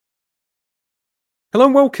Hello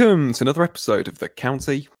and welcome to another episode of the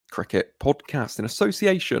County Cricket Podcast in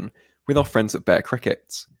association with our friends at Bear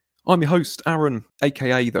Cricket. I'm your host, Aaron,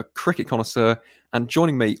 aka the Cricket Connoisseur, and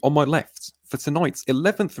joining me on my left for tonight's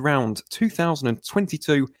 11th round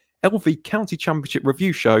 2022 LV County Championship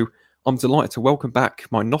review show, I'm delighted to welcome back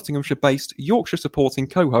my Nottinghamshire-based Yorkshire supporting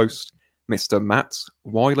co-host, Mr. Matt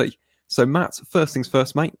Wiley. So Matt, first things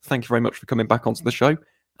first, mate, thank you very much for coming back onto the show.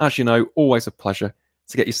 As you know, always a pleasure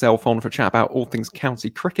to get yourself on for a chat about all things county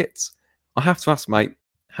cricket. I have to ask, mate,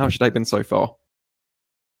 how's your day been so far?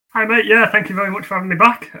 Hi, mate. Yeah, thank you very much for having me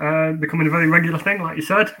back. Becoming a very regular thing, like you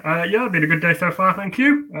said. Yeah, been a good day so far, thank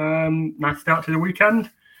you. Nice start to the weekend.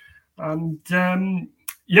 And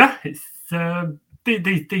yeah, it's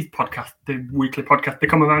these podcasts, the weekly podcasts, they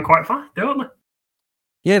come around quite fast, don't they?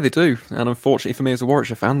 Yeah, they do. And unfortunately for me as a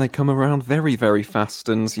Warwickshire fan, they come around very, very fast.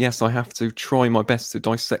 And yes, I have to try my best to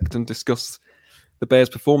dissect and discuss the Bears'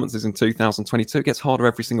 performances in 2022. It gets harder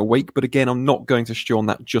every single week, but again, I'm not going to stew on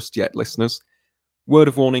that just yet, listeners. Word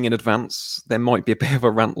of warning in advance, there might be a bit of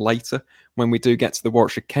a rant later when we do get to the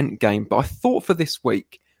Warwickshire-Kent game, but I thought for this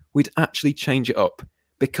week we'd actually change it up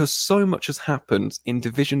because so much has happened in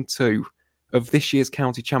Division 2 of this year's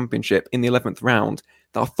County Championship in the 11th round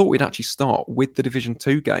that I thought we'd actually start with the Division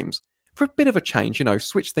 2 games for a bit of a change,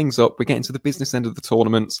 switch things up. We're getting to the business end of the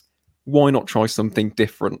tournament. Why not try something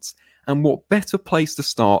different? And what better place to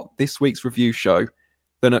start this week's review show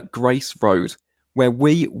than at Grace Road, where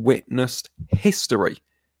we witnessed history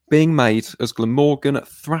being made as Glamorgan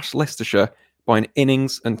thrashed Leicestershire by an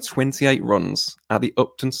innings and 28 runs at the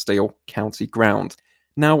Upton Steel County Ground.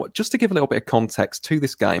 Now, just to give a little bit of context to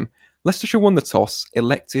this game, Leicestershire won the toss,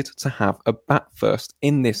 elected to have a bat first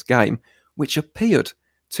in this game, which appeared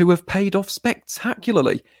to have paid off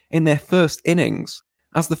spectacularly in their first innings,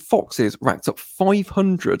 as the Foxes racked up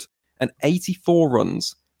 584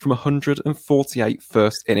 runs from 148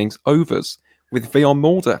 first innings overs, with VR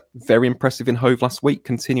Mulder, very impressive in Hove last week,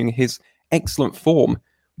 continuing his excellent form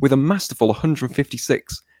with a masterful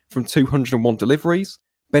 156 from 201 deliveries.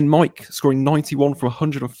 Ben Mike scoring 91 from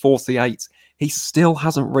 148. He still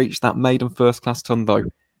hasn't reached that maiden first-class ton, though.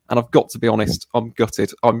 And I've got to be honest, I'm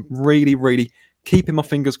gutted. I'm really, really keeping my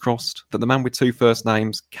fingers crossed that the man with two first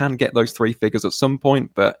names can get those three figures at some point,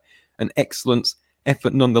 but an excellent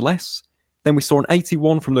effort nonetheless. Then we saw an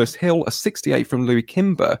 81 from Lewis Hill, a 68 from Louis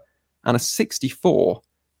Kimber, and a 64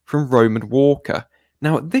 from Roman Walker.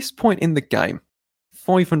 Now, at this point in the game,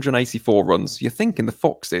 584 runs, you're thinking the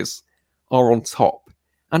Foxes are on top.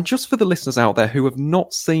 And just for the listeners out there who have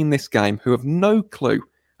not seen this game, who have no clue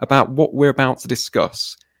about what we're about to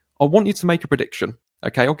discuss, I want you to make a prediction.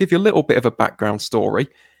 Okay, I'll give you a little bit of a background story.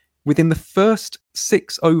 Within the first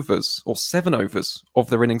 6 overs, or 7 overs of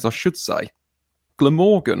their innings, I should say,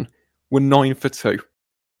 Glamorgan were 9 for 2.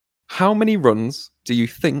 How many runs do you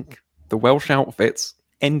think the Welsh outfits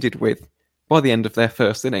ended with by the end of their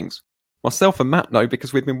first innings? Myself and Matt know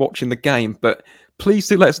because we've been watching the game, but please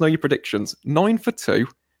do let us know your predictions. 9 for 2.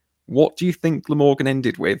 What do you think Glamorgan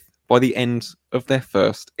ended with by the end of their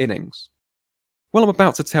first innings? Well, I'm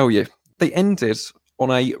about to tell you. They ended on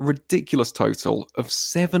a ridiculous total of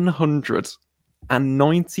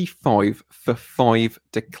 795 for 5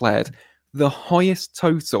 declared. The highest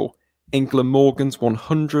total in Glamorgan's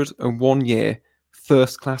 101-year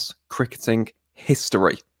first-class cricketing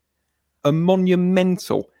history. A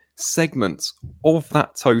monumental segment of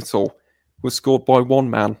that total was scored by one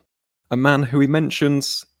man, a man who he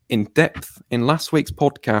mentions in depth in last week's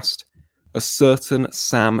podcast, a certain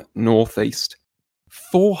Sam Northeast.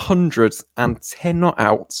 410 not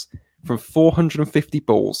outs from 450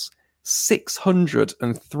 balls,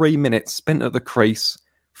 603 minutes spent at the crease,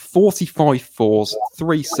 45 fours,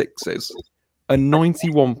 3 sixes, a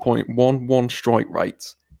 91.11 strike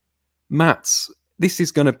rate. Matt, this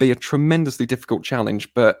is going to be a tremendously difficult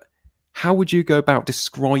challenge, but how would you go about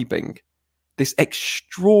describing this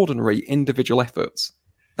extraordinary individual effort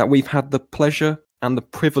that we've had the pleasure and the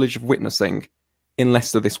privilege of witnessing in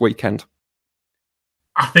Leicester this weekend?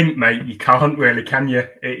 I think, mate, you can't really, can you?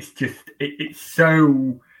 It's just, it's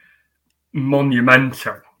so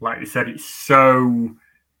monumental. Like you said, it's so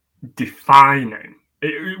defining.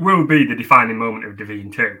 It will be the defining moment of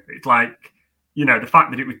Division 2. It's like, the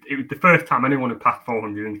fact that it was the first time anyone had passed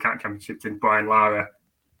 400 in the County Championship since Brian Lara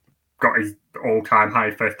got his all-time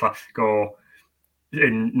high first-class score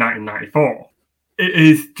in 1994. It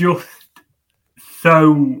is just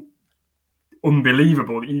so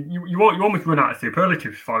unbelievable. You almost run out of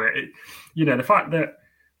superlatives for it. The fact that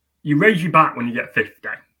you raise your bat when you get 50,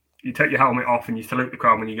 you take your helmet off and you salute the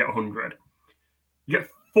crowd when you get 100. You get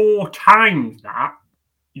 4 times that.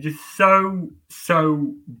 You're just so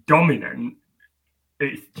dominant.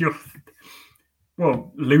 it's just,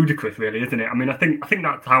 well, ludicrous, really, isn't it? I mean, I think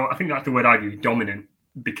that's the word I use, dominant,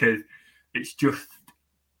 because it's just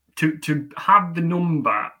to have the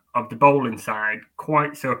number of the bowling side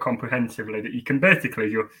quite so comprehensively that you can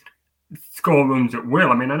basically just score runs at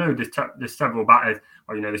will. I mean, I know there's several batters,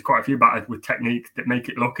 or there's quite a few batters with techniques that make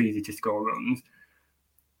it look easy to score runs.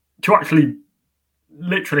 To actually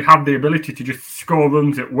literally have the ability to just score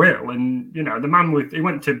runs at will, and the man he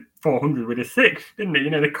went to 400 with a six, didn't he?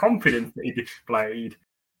 The confidence that he displayed.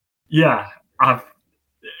 Yeah,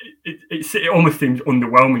 it almost seems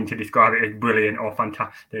underwhelming to describe it as brilliant or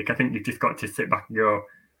fantastic. I think you've just got to sit back and go,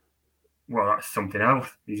 well, that's something else.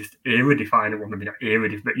 He's just era-defining. Well, maybe not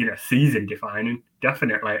era-defining, but season-defining,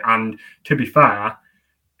 definitely. And to be fair,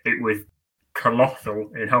 it was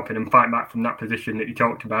colossal in helping him fight back from that position that you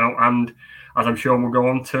talked about. And as I'm sure we'll go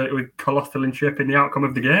on to, it was colossal in shaping the outcome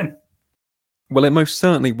of the game. Well, it most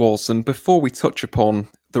certainly was. And before we touch upon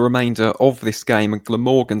the remainder of this game and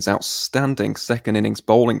Glamorgan's outstanding second innings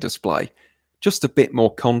bowling display, just a bit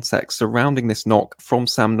more context surrounding this knock from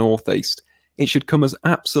Sam Northeast. It should come as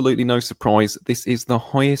absolutely no surprise this is the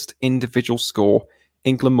highest individual score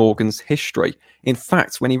in Glamorgan's history. In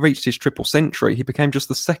fact, when he reached his triple century, he became just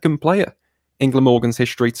the second player in Glamorgan's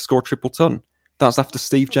history to score triple ton. That's after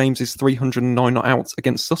Steve James's 309 not out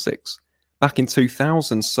against Sussex back in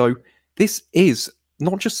 2000. So this is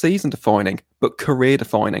not just season-defining, but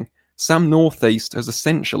career-defining. Sam Northeast has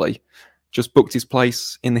essentially just booked his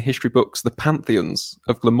place in the history books, the pantheons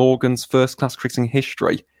of Glamorgan's first-class cricketing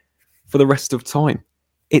history for the rest of time.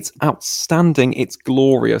 It's outstanding, it's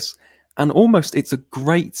glorious, and almost it's a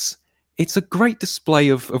great display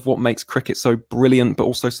of what makes cricket so brilliant, but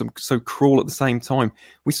also so cruel at the same time.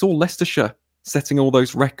 We saw Leicestershire setting all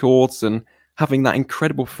those records and having that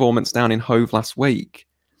incredible performance down in Hove last week.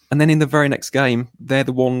 And then in the very next game, they're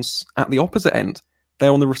the ones at the opposite end.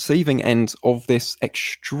 They're on the receiving end of this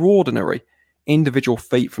extraordinary individual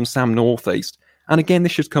feat from Sam Northeast. And again,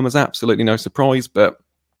 this should come as absolutely no surprise, but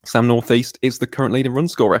Sam Northeast is the current leading run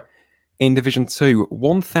scorer in Division 2,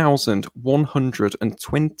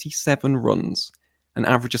 1,127 runs, an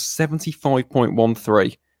average of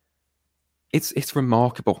 75.13. It's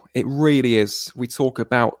remarkable. It really is. We talk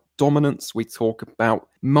about dominance. We talk about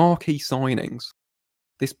marquee signings.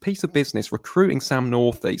 This piece of business recruiting Sam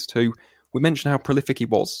Northeast, who we mentioned how prolific he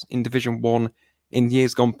was in Division 1 in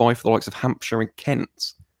years gone by for the likes of Hampshire and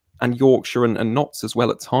Kent, and Yorkshire and Notts as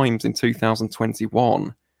well at times in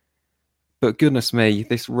 2021. But goodness me,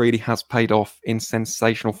 this really has paid off in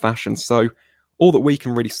sensational fashion. So all that we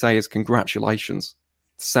can really say is congratulations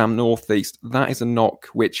to Sam Northeast. That is a knock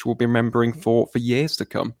which we'll be remembering for years to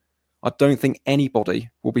come. I don't think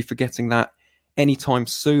anybody will be forgetting that anytime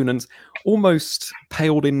soon, and almost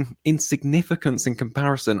paled in insignificance in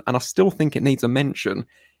comparison, and I still think it needs a mention,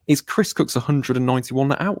 is Chris Cook's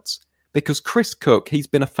 191 out. Because Chris Cook, he's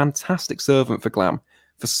been a fantastic servant for Glam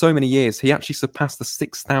for so many years. He actually surpassed the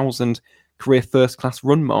 6,000 career first-class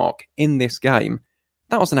run mark in this game.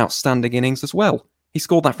 That was an outstanding innings as well. He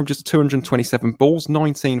scored that from just 227 balls,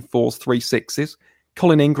 19 fours, 3 sixes.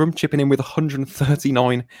 Colin Ingram chipping in with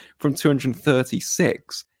 139 from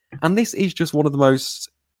 236. And this is just one of the most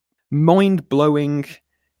mind-blowing,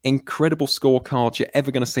 incredible scorecards you're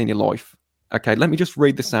ever going to see in your life. Okay, let me just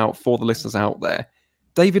read this out for the listeners out there.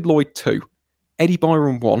 David Lloyd 2, Eddie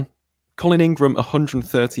Byron 1, Colin Ingram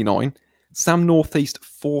 139, Sam Northeast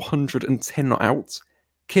 410 not out,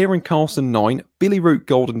 Kieran Carlson 9, Billy Root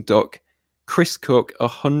Golden Duck, Chris Cook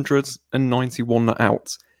 191 not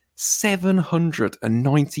out,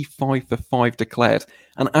 795 for 5 declared.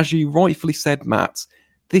 And as you rightfully said, Matt,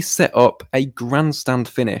 this set up a grandstand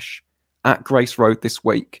finish at Grace Road this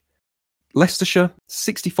week. Leicestershire,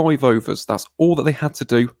 65 overs. That's all that they had to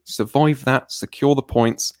do. Survive that, secure the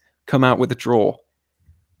points, come out with a draw.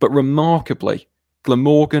 But remarkably,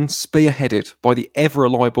 Glamorgan, spearheaded by the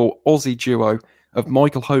ever-reliable Aussie duo of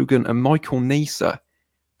Michael Hogan and Michael Neser,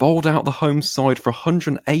 bowled out the home side for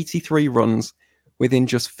 183 runs within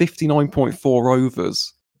just 59.4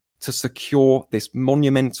 overs to secure this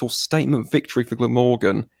monumental statement victory for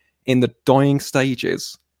Glamorgan in the dying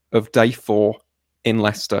stages of Day 4 in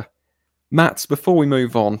Leicester. Matt, before we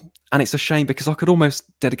move on, and it's a shame because I could almost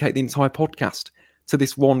dedicate the entire podcast to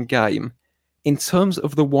this one game, in terms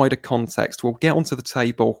of the wider context, we'll get onto the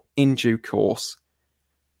table in due course.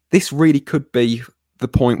 This really could be the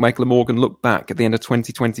point where Glamorgan look back at the end of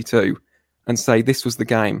 2022 and say this was the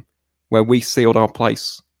game where we sealed our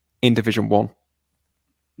place in Division 1.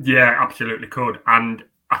 Yeah, absolutely could. And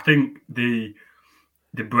I think the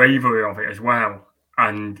bravery of it as well,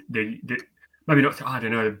 and the maybe not, I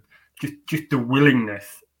don't know, just the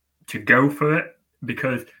willingness to go for it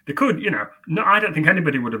because they could, no, I don't think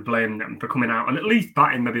anybody would have blamed them for coming out and at least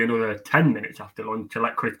batting maybe another 10 minutes after lunch to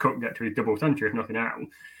let Chris Cook get to his double century, if nothing else.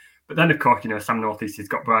 But then, of course, Sam Northeast has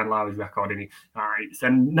got Brian Lowry's record in his rights,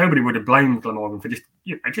 and nobody would have blamed Glamorgan for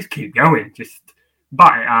just keep going, just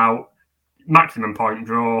bat it out, maximum point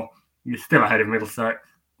draw. You're still ahead of Middlesex.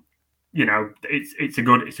 It's a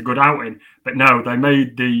good outing. But no, they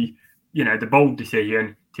made the bold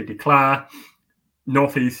decision to declare.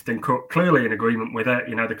 Northeast and Cook clearly in agreement with it.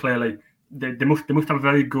 They must have a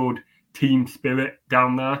very good team spirit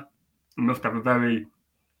down there. They must have a very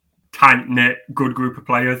tight-knit, good group of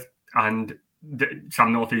players. And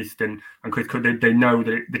Sam Northeast and Chris Cook, they know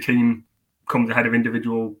that the team comes ahead of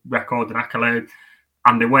individual records and accolades.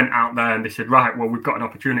 And they went out there and they said, right, well, we've got an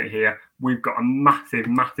opportunity here. We've got a massive,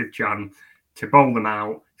 massive chance to bowl them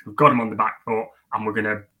out. So we've got them on the back foot and we're going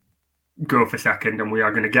to go for second and we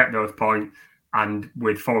are going to get those points. And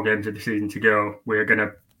with 4 games of the season to go, we're going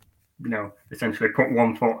to, essentially put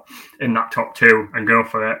one foot in that top 2 and go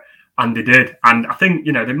for it. And they did. And I think,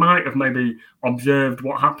 they might have maybe observed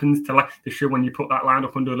what happens to Leicestershire when you put that line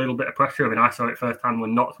up under a little bit of pressure. I mean, I saw it firsthand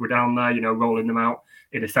when Notts were down there, rolling them out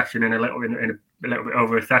in a session in a little bit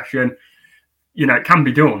over a session. It can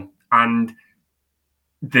be done. And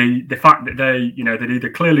the fact that they'd either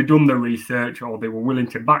clearly done the research or they were willing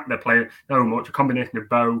to back their player so much, a combination of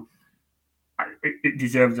both, it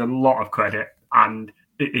deserves a lot of credit. And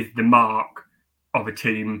it is the mark of a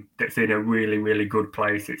team that's in a really, really good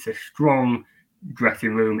place. It's a strong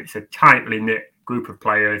dressing room. It's a tightly knit group of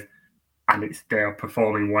players, and they are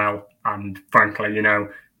performing well. And frankly,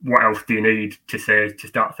 what else do you need to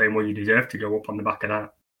start saying, well, you deserve to go up on the back of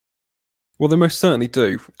that? Well, they most certainly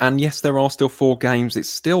do. And yes, there are still 4 games. It's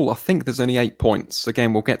still, I think there's only 8 points.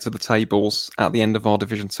 Again, we'll get to the tables at the end of our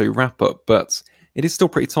Division 2 wrap-up, but it is still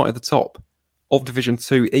pretty tight at the top of Division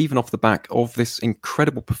 2, even off the back of this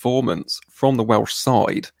incredible performance from the Welsh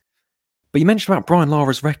side. But you mentioned about Brian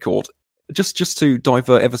Lara's record. Just to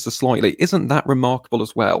divert ever so slightly, isn't that remarkable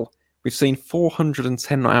as well? We've seen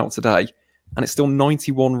 410 not out today, and it's still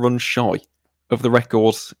 91 runs shy of the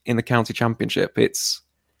record in the county championship. It's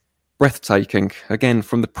breathtaking. Again,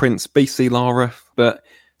 from the Prince, BC Lara, but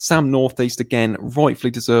Sam Northeast, again,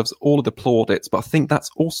 rightfully deserves all of the plaudits, but I think that's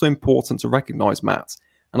also important to recognise, Matt.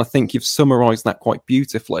 And I think you've summarised that quite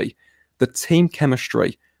beautifully. The team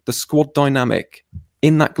chemistry, the squad dynamic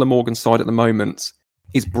in that Glamorgan side at the moment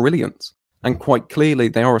is brilliant. And quite clearly,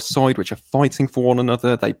 they are a side which are fighting for one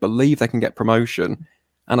another. They believe they can get promotion.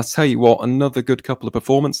 And I tell you what, another good couple of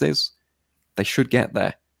performances, they should get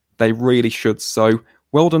there. They really should. So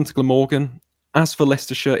well done to Glamorgan. As for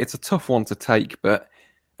Leicestershire, it's a tough one to take. But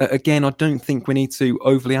again, I don't think we need to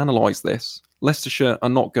overly analyse this. Leicestershire are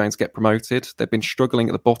not going to get promoted. They've been struggling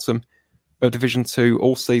at the bottom of Division 2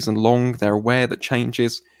 all season long. They're aware that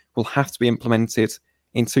changes will have to be implemented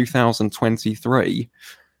in 2023.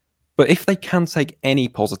 But if they can take any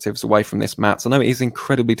positives away from this, Matt, I know it is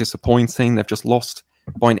incredibly disappointing. They've just lost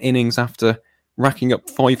by an innings after racking up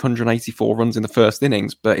 584 runs in the first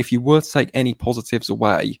innings. But if you were to take any positives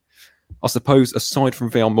away, I suppose aside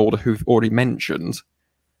from VR Mulder, who we've already mentioned,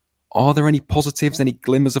 are there any positives, any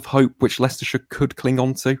glimmers of hope which Leicestershire could cling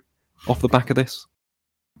on to off the back of this?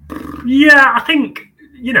 Yeah, I think,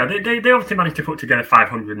 they obviously managed to put together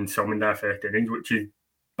 500 and some in their first innings, which is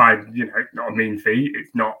by, not a mean feat.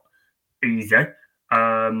 It's not easy.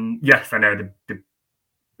 Yes, I know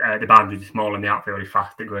the boundaries are small and the outfield is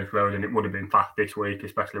fast at Grace Road, and it would have been fast this week,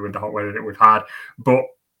 especially with the hot weather that we've had. But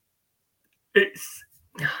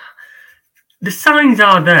the signs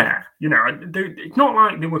are there. It's not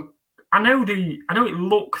like they were. I know it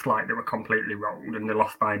looks like they were completely rolled and they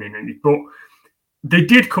lost by an inning, but they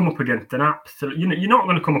did come up against an absolute. You're not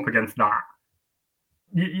going to come up against that.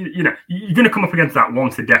 You're going to come up against that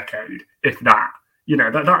once a decade, if that.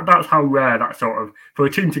 That's how rare that sort of, for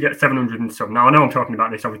a team to get 700 and some. Now, I know I'm talking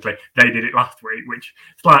about this, obviously, they did it last week, which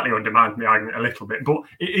slightly undermines my argument a little bit, but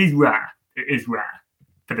it is rare. It is rare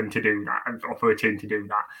for them to do that, or for a team to do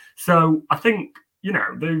that. So I think,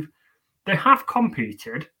 they have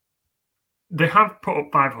competed. They have put up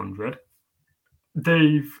 500.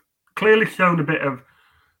 They've clearly shown a bit of,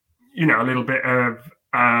 a little bit of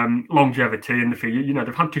longevity in the field.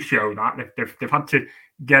 They've had to show that. They've had to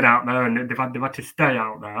get out there and they've had to stay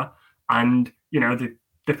out there. And,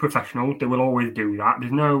 they're professionals. They will always do that.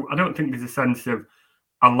 I don't think there's a sense of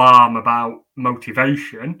alarm about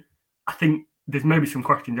motivation. I think there's maybe some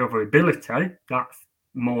questions over ability. That's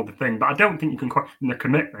more the thing. But I don't think you can question the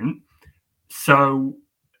commitment. So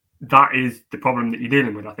that is the problem that you're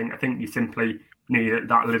dealing with. I think you simply need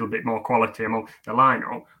that little bit more quality among the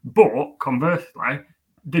lineup. But conversely,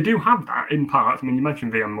 they do have that in parts. I mean, you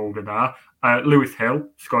mentioned Vian Mulder there. Lewis Hill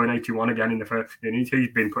scoring 81 again in the first innings.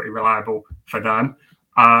 He's been pretty reliable for them.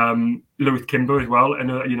 Lewis Kimber as well, and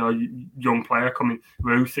young player coming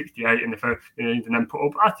through 68 in the first innings, and then put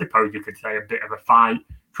up, I suppose you could say, a bit of a fight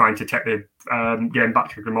trying to take the game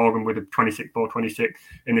back to Glamorgan with a 26-4-26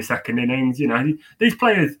 in the second innings. These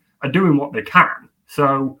players are doing what they can.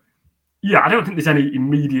 So, yeah, I don't think there's any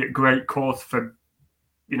immediate great cause for,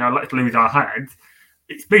 let's lose our heads.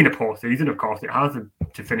 It's been a poor season, of course, it has,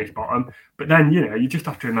 to finish bottom. But then, you just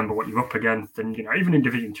have to remember what you're up against. And, even in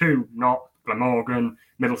Division 2, not Glamorgan,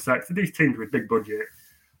 Middlesex, these teams with big budget,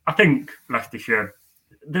 I think Leicestershire,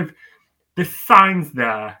 there's signs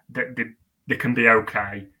there that they can be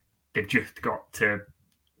okay. They've just got to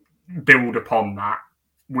build upon that,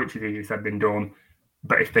 which as you said, been done.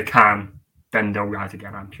 But if they can, then they'll rise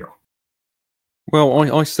again, I'm sure.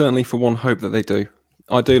 Well, I certainly, for one, hope that they do.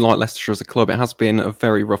 I do like Leicestershire as a club. It has been a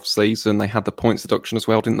very rough season. They had the points deduction as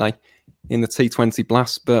well, didn't they, in the T20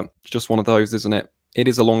 Blast? But it's just one of those, isn't it? It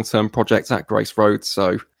is a long-term project at Grace Road.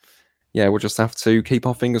 So, yeah, we'll just have to keep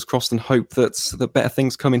our fingers crossed and hope that better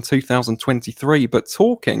things come in 2023. But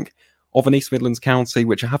talking of an East Midlands county,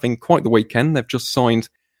 which are having quite the weekend, they've just signed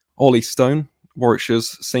Ollie Stone,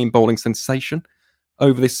 Warwickshire's seam bowling sensation.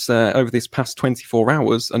 Over this past 24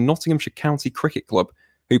 hours, a Nottinghamshire County Cricket Club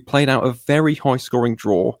who played out a very high-scoring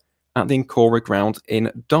draw at the Ancora ground in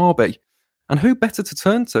Derby. And who better to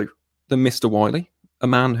turn to than Mr. Wiley, a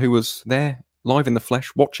man who was there live in the flesh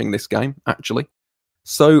watching this game, actually.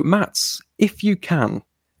 So, Mats, if you can,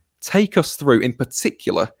 take us through, in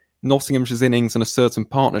particular, Nottinghamshire's innings and a certain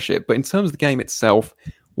partnership, but in terms of the game itself,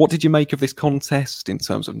 what did you make of this contest in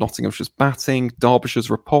terms of Nottinghamshire's batting, Derbyshire's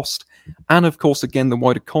riposte, and of course, again, the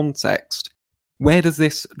wider context? Where does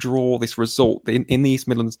this draw, this result in the East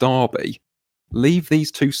Midlands derby, leave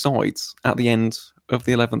these two sides at the end of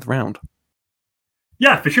the 11th round?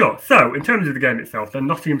 Yeah, for sure. So, in terms of the game itself, then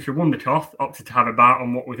Nottinghamshire won the toss, opted to have a bat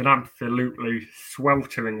on what was an absolutely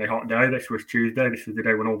swelteringly hot day. This was Tuesday. This was the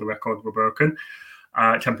day when all the records were broken.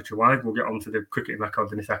 Temperature-wise, we'll get on to the cricket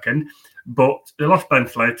records in a second. But they lost Ben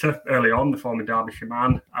Slater early on, the former Derbyshire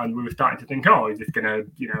man, and we were starting to think, is this going to,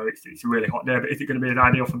 it's a really hot day, but is it going to be as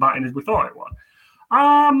ideal for batting as we thought it was?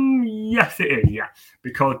 Yes, it is, yeah.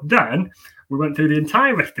 Because then we went through the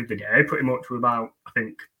entire rest of the day, pretty much with about, I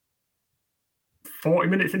think, 40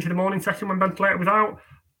 minutes into the morning session when Ben Slater was out.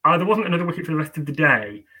 There wasn't another wicket for the rest of the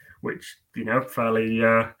day, which, fairly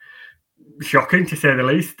shocking to say the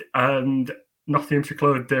least. And Nottinghamshire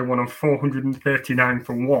closed day one on 439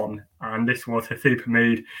 for one. And this was Haseeb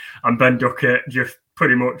Hameed and Ben Duckett just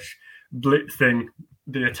pretty much blitzing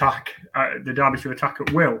the attack, the Derbyshire attack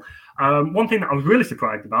at will. One thing that I was really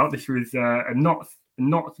surprised about, this was a not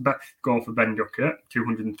best goal for Ben Duckett,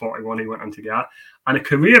 241 he went on to get, and a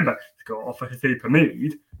career best goal for Haseeb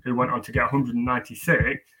Hameed, who went on to get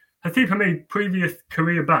 196. Haseeb Hameed, previous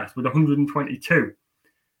career best with 122.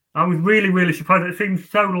 I was really, really surprised. It seems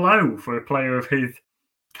so low for a player of his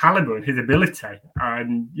calibre and his ability.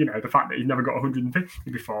 And, the fact that he's never got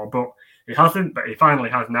 150 before, but he hasn't, but he finally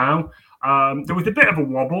has now. There was a bit of a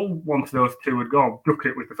wobble once those two had gone.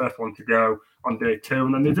 Duckett was the first one to go on day two,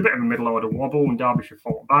 and then there's a bit of a middle order wobble, and Derbyshire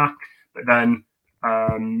fought back. But then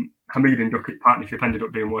Hameed and Duckett partnership ended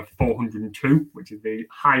up being worth 402, which is the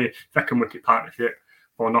highest second wicket partnership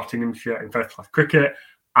for Nottinghamshire in first class cricket,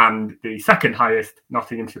 and the second highest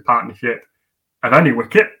Nottinghamshire partnership of any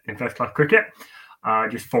wicket in first class cricket,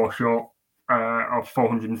 just 4 short of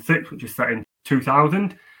 406, which is set in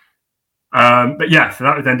 2000. But yeah, so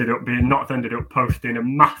that ended up posting a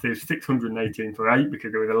massive 618 for 8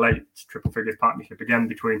 because there was a late triple figures partnership again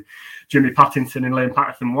between Jimmy Pattinson and Liam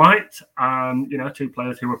Patterson-White. Two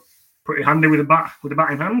players who were pretty handy with a bat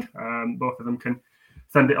in hand. Both of them can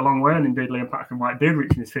send it a long way, and indeed Liam Patterson-White did,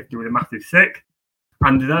 reaching his 50 with a massive 6.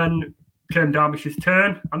 And then came Derbyshire's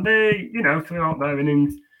turn, and they, throughout their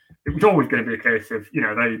innings, it was always going to be a case of,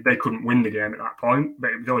 they couldn't win the game at that point, but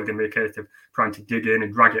it was always going to be a case of trying to dig in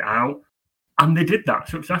and drag it out. And they did that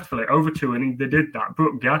successfully. Over 2 innings, they did that.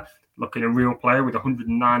 Brooke Gath, looking a real player with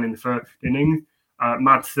 109 in the first innings.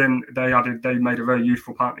 Madsen, they made a very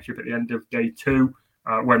useful partnership at the end of day 2,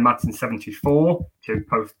 when Madsen 74 to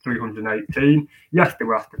post 318. Yes, they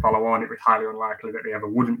were asked to follow on. It was highly unlikely that they ever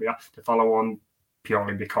wouldn't be asked to follow on,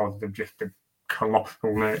 purely because of just the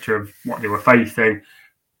colossal nature of what they were facing.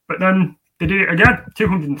 But then they did it again,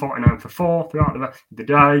 249 for 4 throughout the rest of the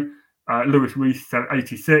day. Lewis Rees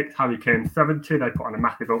 86, Harry Kane 70. They put on a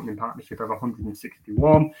massive opening partnership of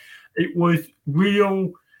 161. It was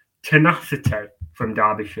real tenacity from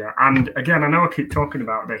Derbyshire. And again, I know I keep talking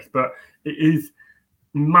about this, but it is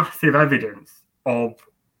massive evidence of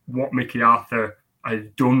what Mickey Arthur has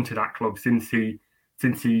done to that club since he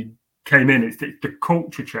came in. It's the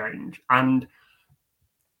culture change, and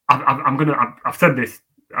I've said this.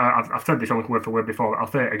 I've said this almost word for word before, but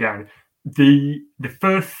I'll say it again. The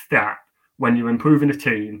first step when you're improving a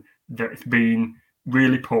team that's been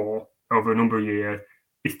really poor over a number of years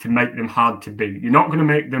is to make them hard to beat. You're not going to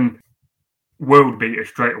make them world beaters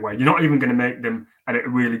straight away. You're not even going to make them a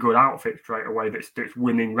really good outfit straight away that's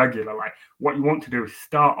winning regularly. What you want to do is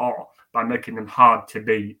start off by making them hard to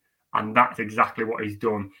beat. And that's exactly what he's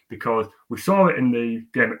done, because we saw it in the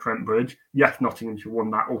game at Trent Bridge. Yes, Nottinghamshire won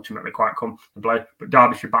that ultimately quite comfortably, but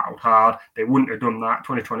Derbyshire battled hard. They wouldn't have done that.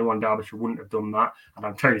 2021 Derbyshire wouldn't have done that. And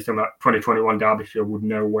I'll tell you something, 2021 Derbyshire would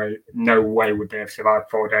no way would they have survived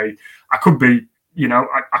 4 days. I could be,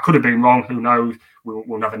 I could have been wrong. Who knows?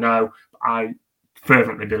 We'll never know. I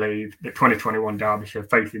fervently believe that 2021 Derbyshire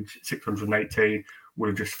facing 618 would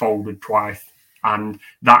have just folded twice. And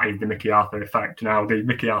that is the Mickey Arthur effect. Now, the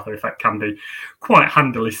Mickey Arthur effect can be quite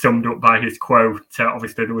handily summed up by his quote.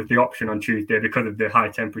 Obviously, there was the option on Tuesday because of the high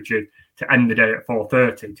temperatures to end the day at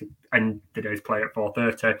 4:30, to end the day's play at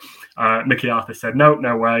 4:30. Mickey Arthur said,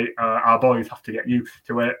 no way. Our boys have to get used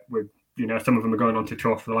to it. Some of them are going on to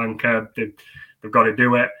tour Sri Lanka. They've got to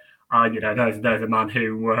do it. There's a man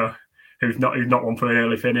who's not one for an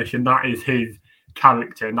early finish, and that is his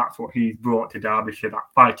character, and that's what he's brought to Derbyshire,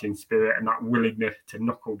 that fighting spirit and that willingness to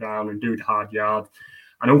knuckle down and do the hard yards.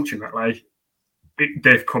 And ultimately,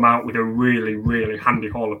 they've come out with a really, really handy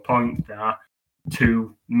haul of points there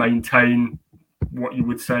to maintain what you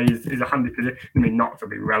would say is a handy position. I mean, not to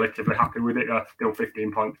be relatively happy with it. They're still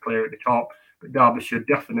 15 points clear at the top, but Derbyshire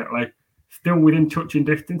definitely still within touching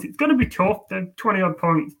distance. It's going to be tough. They're 20-odd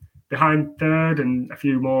points behind third and a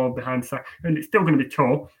few more behind second, and it's still going to be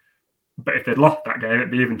tough. But if they'd lost that game,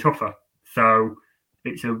 it'd be even tougher. So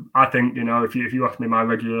I think, if you ask me my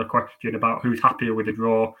regular question about who's happier with the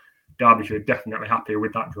draw, Derbyshire are definitely happier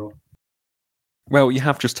with that draw. Well, you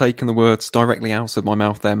have just taken the words directly out of my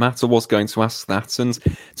mouth there, Matt. I was going to ask that. And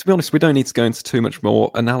to be honest, we don't need to go into too much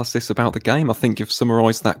more analysis about the game. I think you've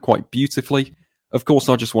summarised that quite beautifully. Of course,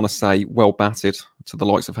 I just want to say well batted to the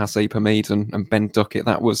likes of Haseeb Hameed and Ben Duckett.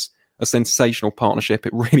 That was a sensational partnership.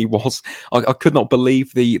 It really was. I could not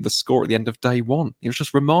believe the score at the end of day one. It was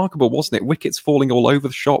just remarkable, wasn't it? Wickets falling all over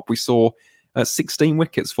the shop. We saw 16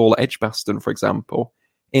 wickets fall at Edgbaston, for example,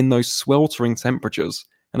 in those sweltering temperatures.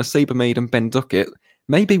 And Haseeb Hameed and Ben Duckett,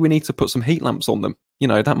 maybe we need to put some heat lamps on them.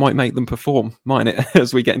 That might make them perform, mightn't it,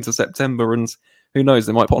 as we get into September. And who knows,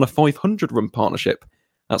 they might put on a 500-run partnership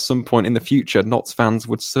at some point in the future. Notts fans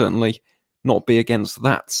would certainly not be against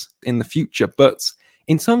that in the future. But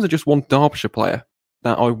in terms of just one Derbyshire player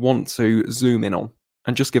that I want to zoom in on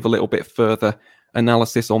and just give a little bit further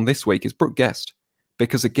analysis on this week is Brooke Guest.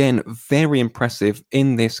 Because again, very impressive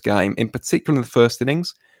in this game, in particular in the first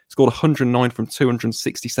innings. Scored 109 from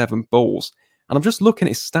 267 balls. And I'm just looking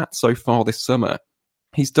at his stats so far this summer.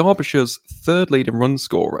 He's Derbyshire's third leading run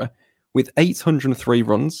scorer with 803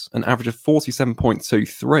 runs, an average of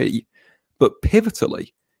 47.23. But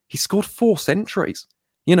pivotally, he scored 4 centuries.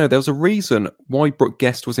 There was a reason why Brooke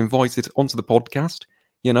Guest was invited onto the podcast.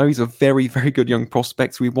 He's a very, very good young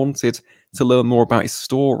prospect. We wanted to learn more about his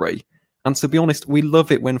story. And to be honest, we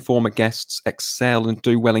love it when former guests excel and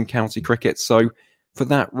do well in county cricket. So for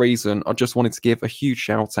that reason, I just wanted to give a huge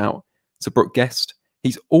shout out to Brooke Guest.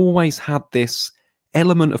 He's always had this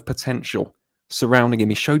element of potential surrounding him.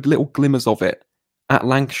 He showed little glimmers of it at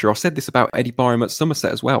Lancashire. I said this about Eddie Byram at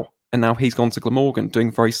Somerset as well. And now he's gone to Glamorgan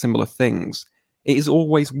doing very similar things. It is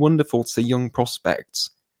always wonderful to see young prospects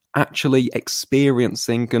actually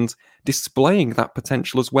experiencing and displaying that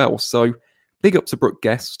potential as well. So big up to Brooke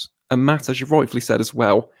Guest. And Matt, as you rightfully said as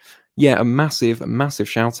well, a massive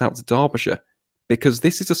shout out to Derbyshire, because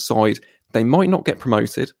this is a side, they might not get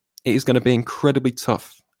promoted. It is going to be incredibly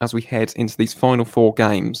tough as we head into these final 4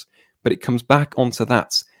 games. But it comes back onto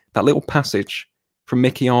that little passage from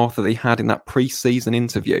Mickey Arthur that he had in that pre-season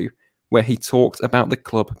interview, where he talked about the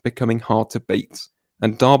club becoming hard to beat.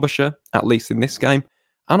 And Derbyshire, at least in this game,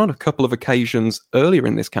 and on a couple of occasions earlier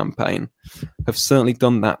in this campaign, have certainly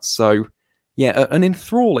done that. So, an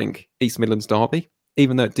enthralling East Midlands derby,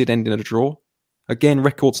 even though it did end in a draw. Again,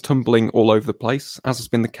 records tumbling all over the place, as has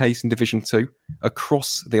been the case in Division 2,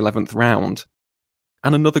 across the 11th round.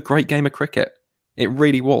 And another great game of cricket. It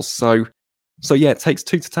really was. So it takes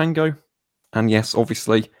 2 to tango. And yes,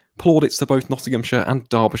 obviously, plaudits to both Nottinghamshire and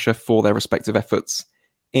Derbyshire for their respective efforts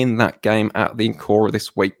in that game at the Incora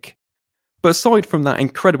this week. But aside from that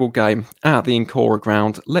incredible game at the Incora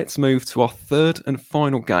ground, let's move to our third and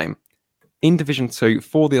final game in Division 2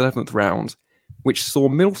 for the 11th round which saw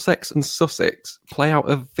Middlesex and Sussex play out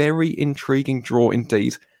a very intriguing draw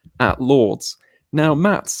indeed at Lords. Now,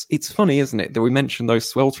 Matt, it's funny, isn't it, that we mentioned those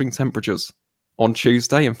sweltering temperatures on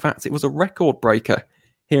Tuesday. In fact, it was a record breaker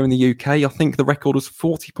here in the UK. I think the record was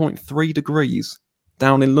 40.3 degrees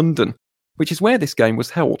down in London, which is where this game was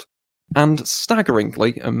held. And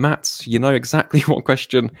staggeringly, and Matt, you know exactly what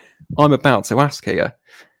question I'm about to ask here,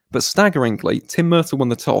 but staggeringly, Tim Murtagh won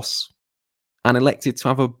the toss and elected to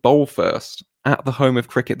have a bowl first at the home of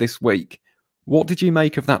cricket this week. What did you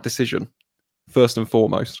make of that decision, first and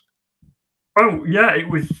foremost? Oh, yeah, it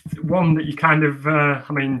was one that you kind of,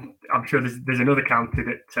 I'm sure there's another county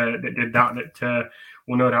that did that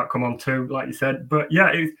will no doubt come on too, like you said. But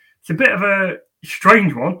yeah, it's a bit of a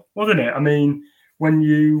strange one, wasn't it? I mean, when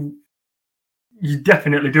you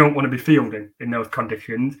definitely don't want to be fielding in those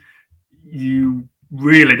conditions. You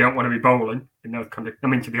really don't want to be bowling in those conditions. I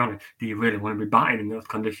mean, to be honest, do you really want to be batting in those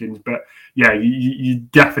conditions? But yeah, you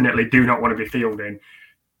definitely do not want to be fielding.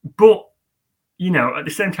 But, you know, at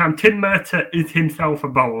the same time, Tim Murtagh is himself a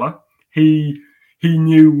bowler. He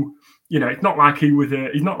knew, you know, it's not like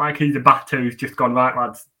he's not like he's a batter who's just gone, right,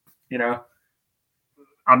 lads, you know,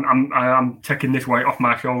 I'm taking this weight off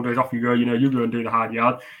my shoulders, off you go, you know, you go and do the hard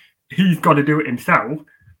yard. He's got to do it himself,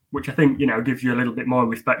 which I think, you know, gives you a little bit more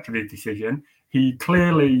respect to his decision. He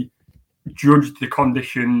clearly judged the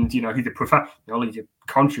conditions. You know, he's a professional, he's a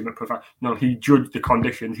consummate professional. He judged the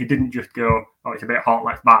conditions. He didn't just go, oh, it's a bit hot,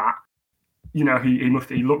 let's bat. You know, he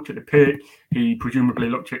looked at the pitch. He presumably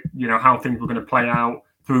looked at, you know, how things were going to play out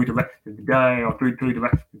through the rest of the day or through the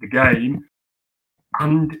rest of the game.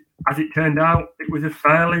 And as it turned out, it was a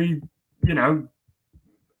fairly, you know,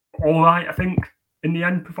 all right, I think, in the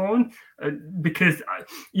end performance, because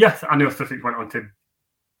yes, I know Sussex went on to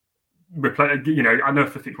replay. You know, I know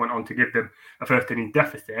Sussex went on to give them a first innings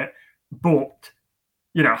deficit, but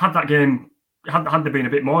you know, had there been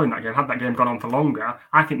a bit more in that game, had that game gone on for longer,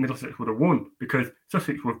 I think Middlesex would have won because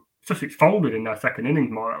Sussex folded in their second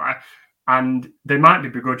innings more or less, and they might be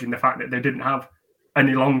begrudging the fact that they didn't have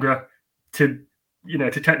any longer to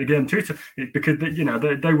take the game to, because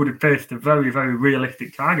they would have faced a very, very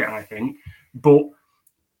realistic target, I think. But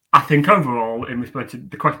I think overall, in response to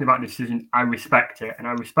the question about the decision, I respect it, and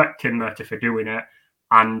I respect Tim Murtagh for doing it,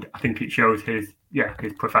 and I think it shows his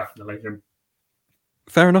professionalism.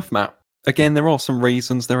 Fair enough, Matt. Again, there are some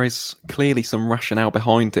reasons. There is clearly some rationale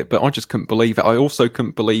behind it, but I just couldn't believe it. I also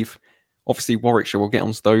couldn't believe, obviously, Warwickshire. We'll get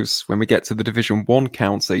onto those when we get to the Division 1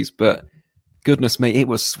 counties, but goodness me, it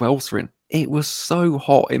was sweltering. It was so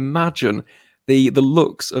hot. Imagine the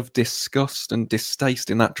looks of disgust and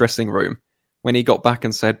distaste in that dressing room when he got back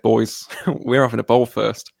and said, boys, we're having a bowl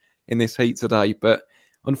first in this heat today. But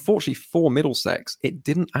unfortunately for Middlesex, it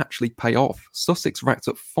didn't actually pay off. Sussex racked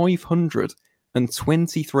up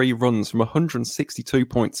 523 runs from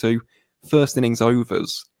 162.2 first innings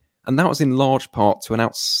overs. And that was in large part to an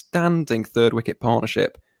outstanding third wicket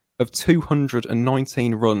partnership of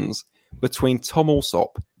 219 runs between Tom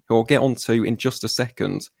Alsop, who I'll get onto in just a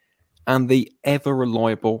second, and the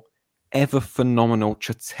ever-reliable, ever-phenomenal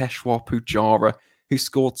Cheteshwar Pujara, who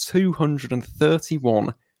scored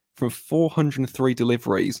 231 from 403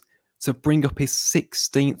 deliveries to bring up his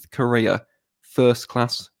 16th career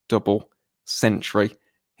first-class double century.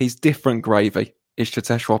 He's different gravy, is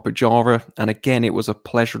Cheteshwar Pujara, and again, it was a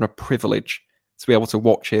pleasure and a privilege to be able to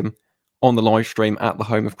watch him on the live stream at the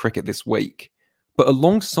home of cricket this week. But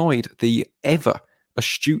alongside the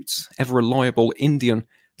ever-astute, ever-reliable Indian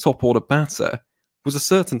top-order batter was a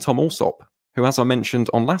certain Tom Alsop, who, as I mentioned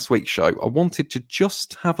on last week's show, I wanted to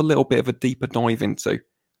just have a little bit of a deeper dive into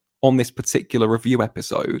on this particular review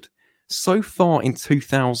episode. So far in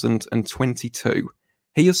 2022,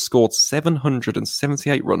 he has scored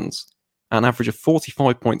 778 runs, an average of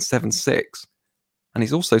 45.76, and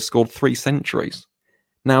he's also scored 3 centuries.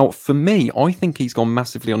 Now, for me, I think he's gone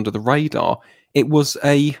massively under the radar. It was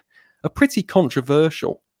a pretty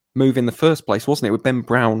controversial move in the first place, wasn't it, with Ben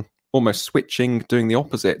Brown almost switching, doing the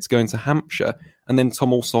opposite, going to Hampshire, and then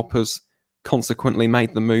Tom Alsop has consequently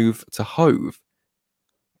made the move to Hove.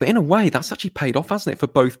 But in a way, that's actually paid off, hasn't it, for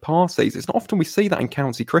both parties? It's not often we see that in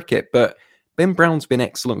county cricket, but Ben Brown's been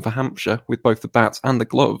excellent for Hampshire with both the bats and the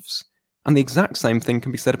gloves. And the exact same thing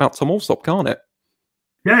can be said about Tom Alsop, can't it?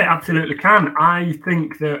 Yeah, it absolutely can. I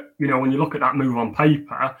think that, when you look at that move on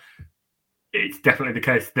paper, it's definitely the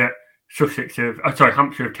case that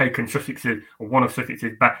Hampshire have taken one of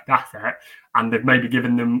Sussex's best assets, and they've maybe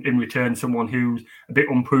given them in return someone who's a bit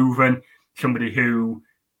unproven, somebody who,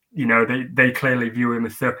 they clearly view him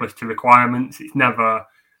as surplus to requirements. It's never,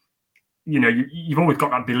 you've always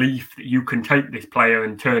got that belief that you can take this player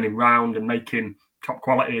and turn him round and make him top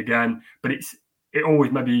quality again. But it's it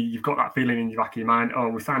always, maybe you've got that feeling in your back of your mind, oh,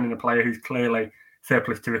 we're signing a player who's clearly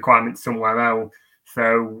surplus to requirements somewhere else.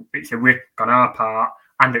 So it's a risk on our part.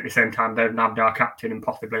 And at the same time, they've nabbed our captain and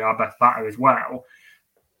possibly our best batter as well.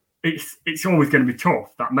 It's always going to be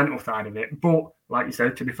tough, that mental side of it. But like you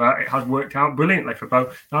said, to be fair, it has worked out brilliantly for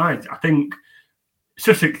both sides. I think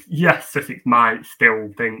Sussex might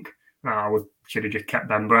still think, we should have just kept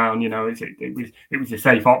Ben Brown. It was a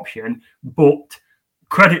safe option. But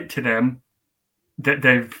credit to them that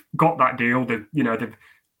they've got that deal.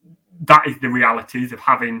 That is the realities of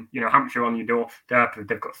having, Hampshire on your doorstep.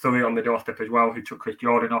 They've got Surrey on the doorstep as well, who took Chris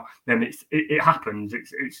Jordan off. Then it happens.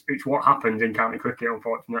 It's what happens in county cricket.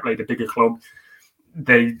 Unfortunately, the bigger clubs,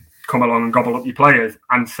 they come along and gobble up your players,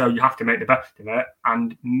 and so you have to make the best of it.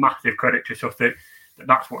 And massive credit to Sussex that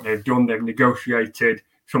that's what they've done. They've negotiated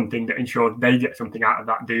something that ensures they get something out of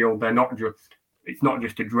that deal. It's not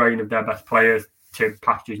just a drain of their best players to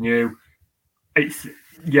pastures new.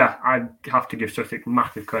 I have to give Sussex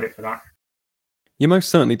massive credit for that. You most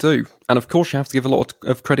certainly do. And of course, you have to give a lot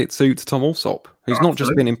of credit to Tom Alsop, who's not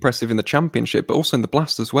just been impressive in the Championship, but also in the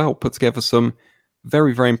Blast as well. Put together some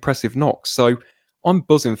very, very impressive knocks. So I'm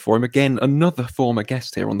buzzing for him. Again, another former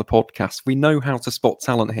guest here on the podcast. We know how to spot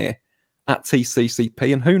talent here at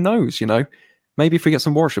TCCP. And who knows, maybe if we get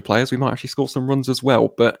some Warwickshire players, we might actually score some runs as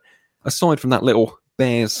well. But aside from that little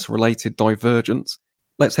Bears-related divergence,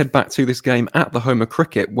 let's head back to this game at the home of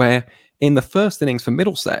cricket, where in the first innings for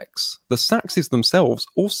Middlesex, the Saxes themselves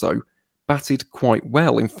also batted quite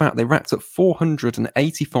well. In fact, they racked up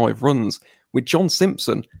 485 runs, with John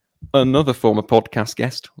Simpson, another former podcast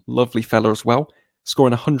guest, lovely fella as well,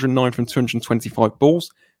 scoring 109 from 225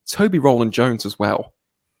 balls. Toby Rowland-Jones as well,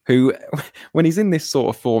 who, when he's in this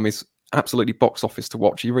sort of form, is absolutely box office to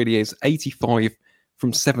watch. He really is. 85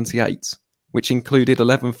 from 78, which included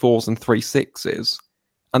 11 fours and 3 sixes.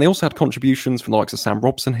 And they also had contributions from the likes of Sam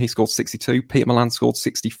Robson. He scored 62. Peter Milan scored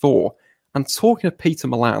 64. And talking of Peter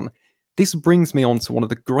Milan, this brings me on to one of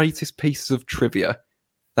the greatest pieces of trivia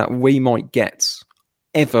that we might get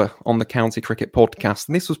ever on the County Cricket Podcast.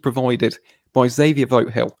 And this was provided by Xavier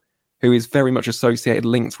Votehill, who is very much associated,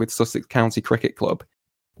 linked with Sussex County Cricket Club.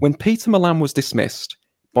 When Peter Milan was dismissed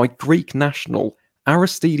by Greek national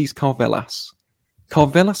Aristides Karvelas,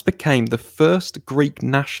 Karvelas became the first Greek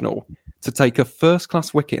national to take a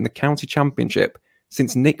first-class wicket in the county championship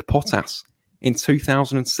since Nick Potas in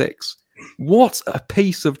 2006. What a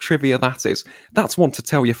piece of trivia that is. That's one to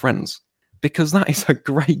tell your friends, because that is a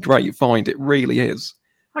great, great find. It really is.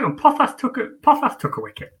 Hang on, Potas took a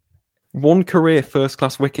wicket. One career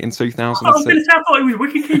first-class wicket in 2006. I was going to say, I thought he was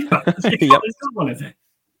wicketkeeper. Yep. One, is it?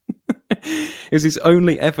 It was his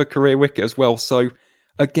only ever career wicket as well. So,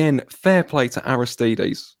 again, fair play to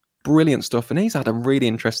Aristides. Brilliant stuff. And he's had a really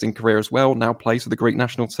interesting career as well. Now plays for the Greek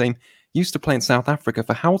national team. Used to play in South Africa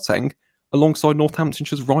for Gauteng alongside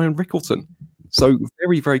Northamptonshire's Ryan Rickleton. So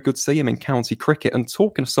very, very good to see him in county cricket. And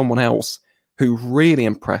talking to someone else who really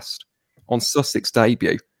impressed on Sussex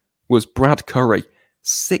debut was Brad Curry.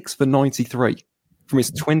 6 for 93 from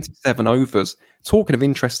his 27 overs. Talking of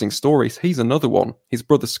interesting stories, he's another one. His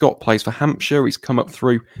brother Scott plays for Hampshire. He's come up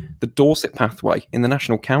through the Dorset pathway in the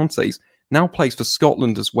national counties. Now plays for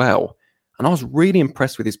Scotland as well. And I was really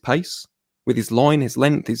impressed with his pace, with his line, his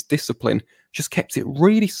length, his discipline. Just kept it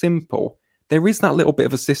really simple. There is that little bit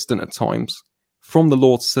of assistance at times from the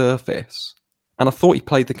Lord's surface. And I thought he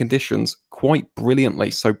played the conditions quite brilliantly.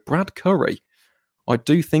 So Brad Curry, I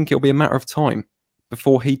do think it'll be a matter of time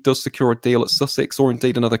before he does secure a deal at Sussex or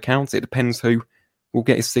indeed another county. It depends who will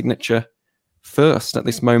get his signature first at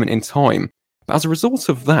this moment in time. But as a result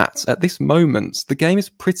of that, at this moment, the game is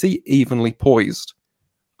pretty evenly poised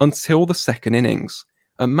until the second innings.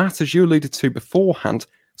 And Matt, as you alluded to beforehand,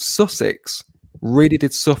 Sussex really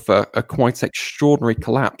did suffer a quite extraordinary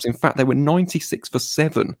collapse. In fact, they were 96 for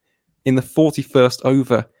 7 in the 41st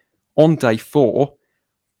over on day 4,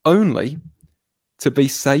 only to be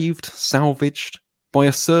salvaged by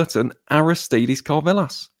a certain Aristides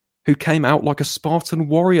Karvelas, who came out like a Spartan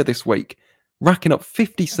warrior this week, racking up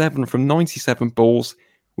 57 from 97 balls,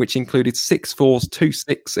 which included 6 fours, 2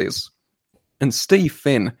 sixes. And Steve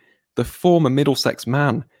Finn, the former Middlesex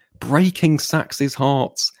man, breaking Sax's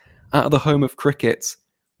hearts at the home of cricket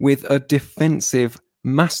with a defensive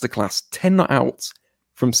masterclass, 10 not out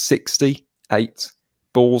from 68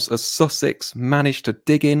 balls, as Sussex managed to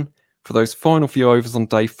dig in for those final few overs on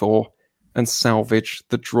day 4 and salvage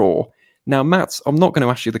the draw. Now, Matt, I'm not going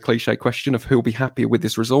to ask you the cliche question of who'll be happier with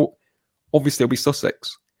this result. Obviously, it'll be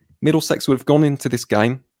Sussex. Middlesex would have gone into this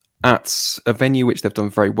game at a venue which they've done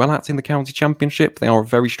very well at in the county championship. They are a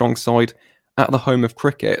very strong side at the home of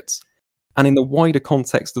cricket. And in the wider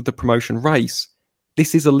context of the promotion race,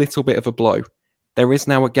 this is a little bit of a blow. There is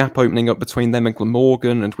now a gap opening up between them and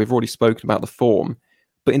Glamorgan, and we've already spoken about the form.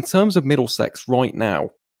 But in terms of Middlesex right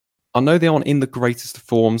now, I know they aren't in the greatest of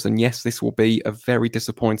forms, and yes, this will be a very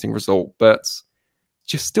disappointing result, but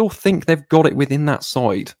just still think they've got it within that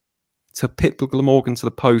side to pit Glamorgan to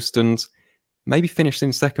the post and maybe finish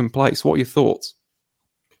in second place. What are your thoughts?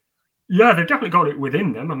 Yeah, they've definitely got it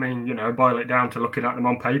within them. I mean, boil it down to looking at them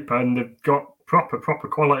on paper, and they've got proper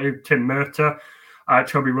quality. Tim Murtagh,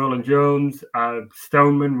 Toby Rowland-Jones,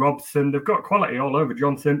 Stoneman, Robson. They've got quality all over.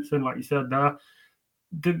 John Simpson, like you said there.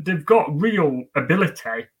 They've got real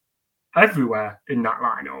ability everywhere in that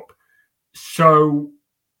lineup. So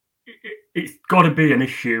it's got to be an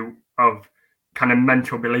issue of kind of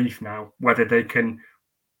mental belief now, whether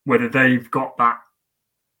they've got that,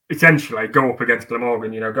 essentially go up against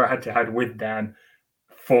Glamorgan, go head to head with them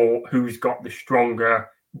for who's got the stronger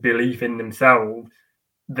belief in themselves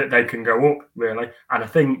that they can go up, really. And I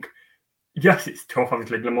think, yes, it's tough.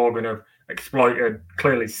 Obviously, Glamorgan have exploited,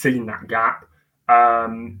 clearly seen that gap.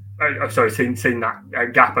 Seen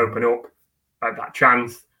that gap open up, that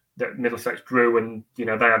chance that Middlesex drew, and they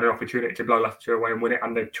had an opportunity to blow Leicestershire away and win it,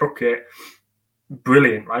 and they took it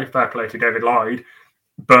brilliantly. Fair play to David Lloyd,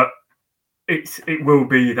 but it will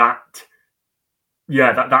be that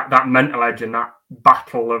mental edge and that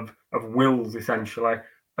battle of wills, essentially,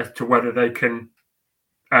 as to whether they can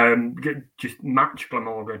just match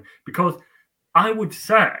Glamorgan. Because I would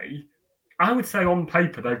say on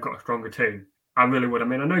paper they've got a stronger team. I really would. I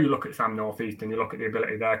mean, I know you look at Sam North East and you look at the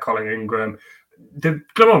ability there, Colin Ingram. The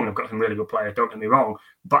Glamorgan have got some really good players, don't get me wrong.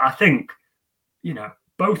 But I think,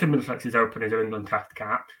 both of Middlesex's openers are England Test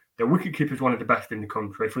cap. Their wicketkeeper is one of the best in the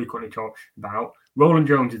country, frequently talked about.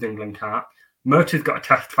 Rowland-Jones is England cap. Murtagh's got a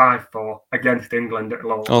Test 5 for against England at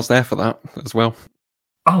Lords. I was there for that as well.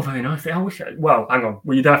 Oh, very nice. I wish. Well, hang on.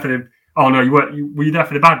 Were you there for the? Oh no, you weren't. Were you there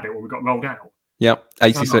for the bad bit where we got rolled out? Yep,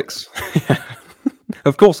 86.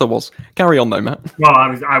 Of course I was. Carry on though, Matt. Well, I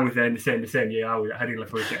was there in the same year. I was at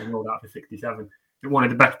Headingley was getting rolled out for 67. One of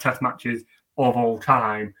the best Test matches of all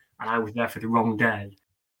time, and I was there for the wrong day.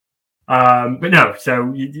 But no,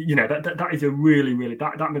 so that is a really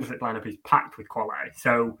that Middlesex lineup is packed with quality.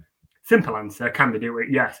 So simple answer: can they do it?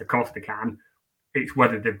 Yes, of course they can. It's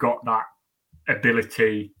whether they've got that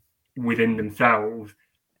ability within themselves,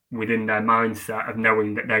 within their mindset of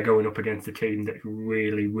knowing that they're going up against a team that's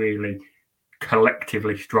really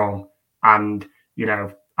collectively strong. And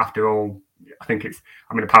after all, I think I'm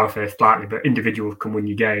going to paraphrase slightly, but individuals can win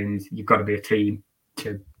you games. You've got to be a team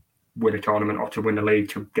to win a tournament or to win a league,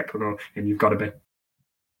 to get promoted, and you've got to be.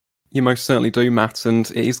 You most certainly do, Matt, and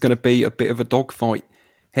it is going to be a bit of a dogfight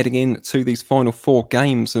heading into these final 4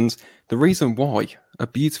 games. And the reason why, a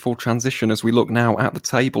beautiful transition as we look now at the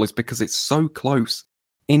table, is because it's so close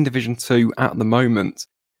in Division 2 at the moment.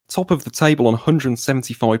 Top of the table on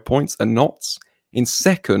 175 points are Notts. In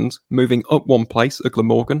second, moving up 1 place, are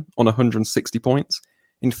Glamorgan on 160 points.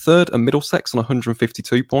 In third are Middlesex on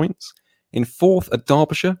 152 points. In fourth are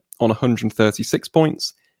Derbyshire on 136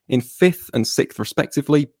 points. In fifth and sixth,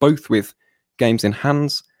 respectively, both with games in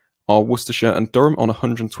hands, are Worcestershire and Durham on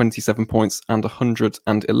 127 points and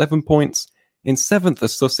 111 points. In seventh are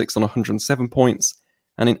Sussex on 107 points.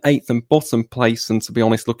 And in eighth and bottom place, and to be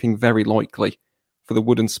honest, looking very likely for the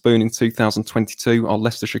wooden spoon in 2022, are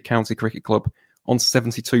Leicestershire County Cricket Club on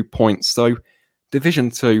 72 points. So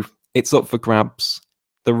Division 2, it's up for grabs.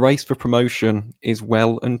 The race for promotion is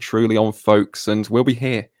well and truly on, folks, and we'll be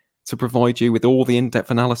here to provide you with all the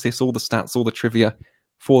in-depth analysis, all the stats, all the trivia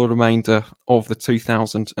for the remainder of the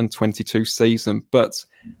 2022 season. But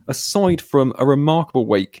aside from a remarkable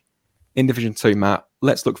week in Division 2, Matt,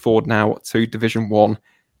 let's look forward now to Division 1.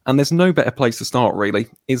 And there's no better place to start, really,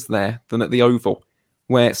 is there, than at the Oval,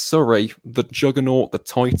 where Surrey, the Juggernaut, the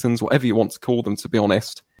Titans, whatever you want to call them, to be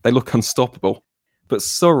honest, they look unstoppable. But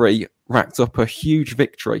Surrey racked up a huge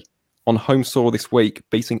victory on home soil this week,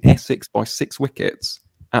 beating Essex by 6 wickets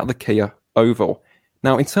at the Kia Oval.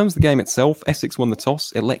 Now, in terms of the game itself, Essex won the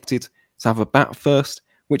toss, elected to have a bat first,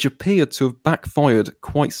 which appeared to have backfired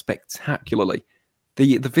quite spectacularly.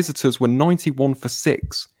 The visitors were 91 for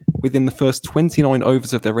 6 within the first 29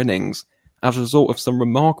 overs of their innings as a result of some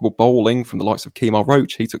remarkable bowling from the likes of Kemar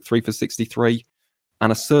Roach. He took 3 for 63,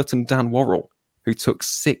 and a certain Dan Worrell, who took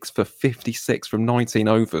 6 for 56 from 19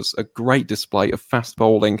 overs. A great display of fast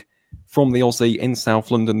bowling from the Aussie in South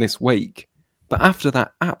London this week. But after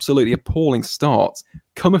that absolutely appalling start,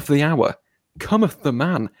 cometh the hour, cometh the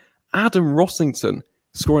man, Adam Rossington,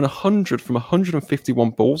 scoring 100 from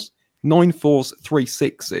 151 balls, 9 fours, 3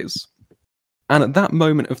 sixes. And at that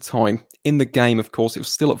moment of time, in the game, of course, it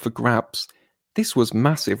was still up for grabs. This was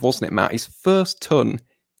massive, wasn't it, Matt? His first ton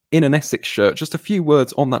in an Essex shirt. Just a few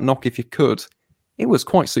words on that knock, if you could. It was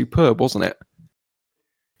quite superb, wasn't it?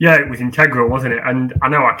 Yeah, it was integral, wasn't it? And I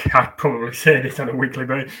know I probably say this on a weekly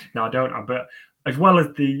basis. No, I don't. But as well as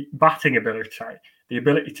the batting ability, the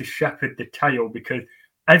ability to shepherd the tail, because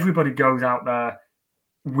everybody goes out there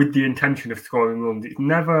with the intention of scoring runs. It's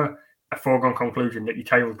never a foregone conclusion that your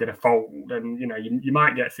tail's going to fold, and you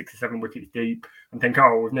might get 6 or 7 wickets deep and think,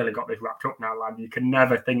 oh, we've nearly got this wrapped up now, lad. You can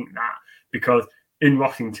never think that, because in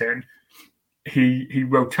Rossington, he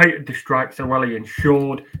rotated the strike so well, he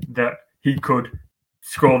ensured that he could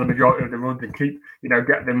score the majority of the runs and keep,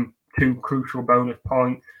 get them 2 crucial bonus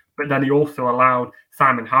points. But then he also allowed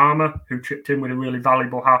Simon Harmer, who chipped in with a really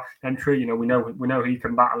valuable half entry. We know he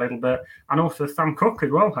can bat a little bit, and also Sam Cook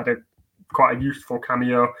as well had quite a useful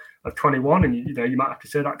cameo of 21. And you might have to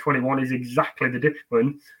say that 21 is exactly the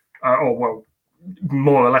difference,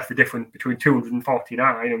 more or less the difference between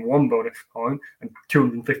 249 and 1 bonus point and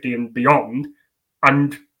 250 and beyond,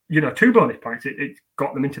 and 2 bonus points. It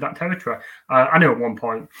got them into that territory. I know at one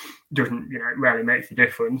point doesn't, it rarely makes a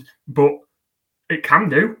difference, but it can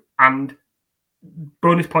do. And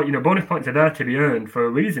bonus points are there to be earned for a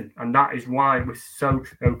reason, and that is why it was so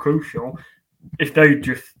crucial. If they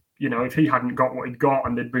just, if he hadn't got what he'd got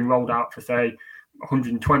and they'd been rolled out for, say,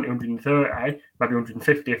 120, 130, maybe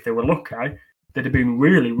 150 if they were lucky, they'd have been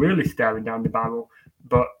really, really staring down the barrel.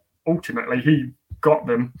 But ultimately, he got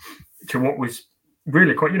them to what was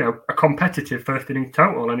really quite, a competitive first innings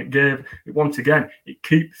total, and it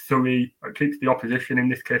keeps the opposition, in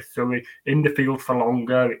this case Surrey, in the field for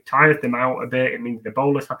longer. It tires them out a bit. It means the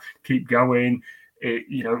bowlers have to keep going. It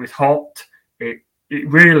was hot.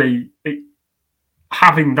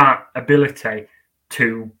 Having that ability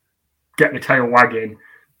to get the tail wagging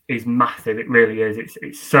is massive. It really is.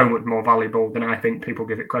 It's so much more valuable than I think people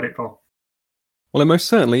give it credit for. Well, it most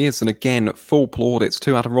certainly is, and again, full plaudits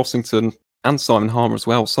to Adam Rossington and Simon Harmer as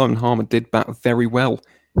well. Simon Harmer did bat very well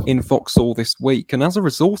in Vauxhall this week, and as a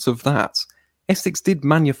result of that, Essex did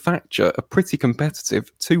manufacture a pretty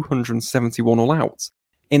competitive 271 all-out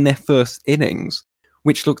in their first innings,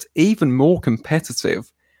 which looked even more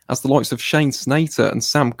competitive as the likes of Shane Snater and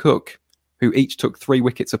Sam Cook, who each took 3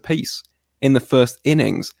 wickets apiece in the first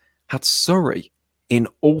innings, had Surrey in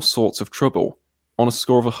all sorts of trouble on a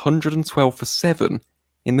score of 112 for 7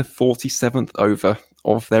 in the 47th over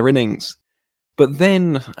of their innings. But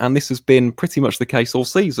then, and this has been pretty much the case all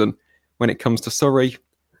season, when it comes to Surrey,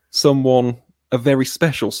 a very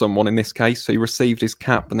special someone in this case, who received his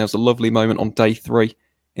cap, and there was a lovely moment on day 3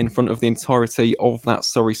 in front of the entirety of that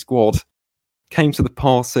Surrey squad, came to the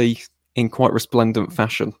party in quite resplendent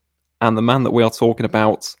fashion. And the man that we are talking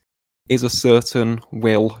about is a certain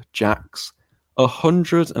Will Jacks.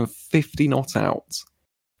 150 not out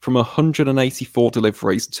from 184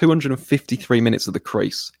 deliveries, 253 minutes at the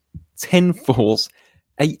crease, 10 fours,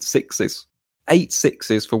 8 sixes. 8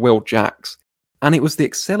 sixes for Will Jacks. And it was the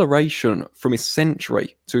acceleration from his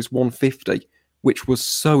century to his 150, which was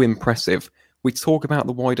so impressive. We talk about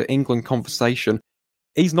the wider England conversation.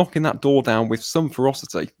 He's knocking that door down with some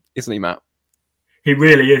ferocity, isn't he, Matt? He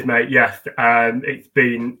really is, mate. Yes. It's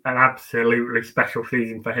been an absolutely special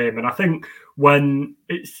season for him. And I think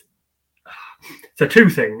so 2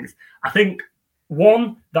 things. I think,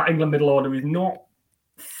 one, that England middle order is not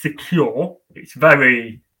secure. It's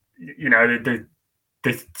very,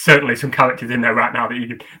 there's certainly some characters in there right now that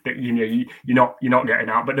you're not getting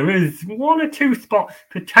out. But there is 1 or 2 spots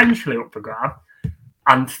potentially up for grab.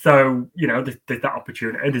 And so, there's that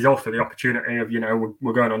opportunity. There's also the opportunity of,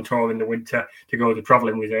 we're going on tour in the winter to go to the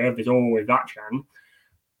travelling reserve. There's always that chance.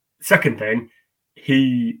 Second thing,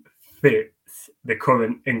 he fits the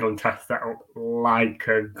current England test setup like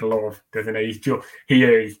a glove, doesn't he?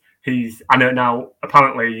 I know now,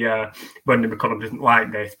 apparently, Brendan McCullum doesn't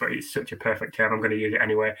like this, but it's such a perfect term. I'm going to use it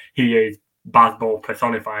anyway. He is Bazball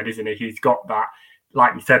personified, isn't he? He's got that,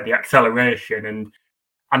 like you said, the acceleration. And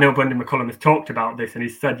I know Brendan McCullum has talked about this, and he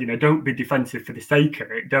said, don't be defensive for the sake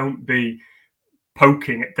of it. Don't be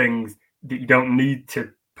poking at things that you don't need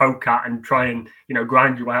to poke at and try and,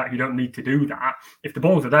 grind you out. You don't need to do that. If the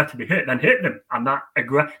balls are there to be hit, then hit them. And that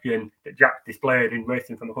aggression that Jack displayed in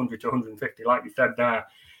racing from 100 to 150, like you said there,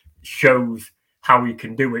 shows how he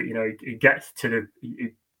can do it. He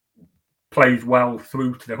plays well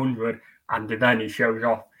through to the 100, and then he shows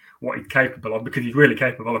off what he's capable of, because he's really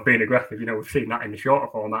capable of being aggressive. We've seen that in the shorter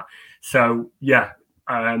format. So yeah,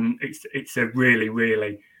 it's a really,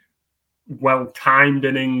 really well-timed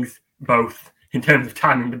innings, both in terms of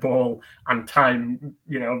timing the ball and time,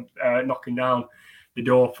 knocking down the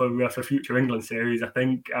door for future England series. I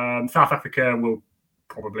think South Africa will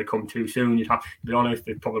probably come too soon. You'd have to be honest.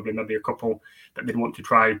 There's probably maybe a couple that they'd want to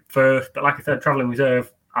try first. But like I said, travelling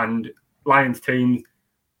reserve and Lions teams,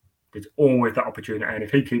 there's always that opportunity. And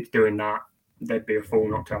if he keeps doing that, they'd be a fool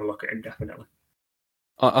not to have a look at him, definitely.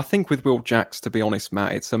 I think with Will Jacks, to be honest,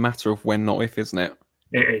 Matt, it's a matter of when, not if, isn't it?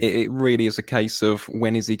 It is. It really is a case of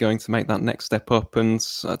when is he going to make that next step up? And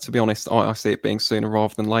to be honest, I see it being sooner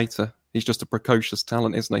rather than later. He's just a precocious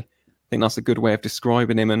talent, isn't he? I think that's a good way of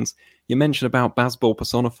describing him. And you mentioned about Bazball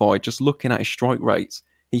personified, just looking at his strike rates.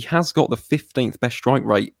 He has got the 15th best strike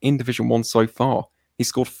rate in Division 1 so far. He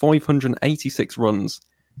scored 586 runs,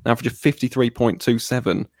 an average of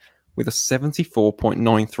 53.27, with a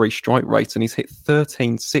 74.93 strike rate, and he's hit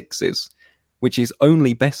 13 sixes, which is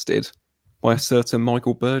only bested by a certain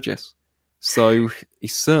Michael Burgess. So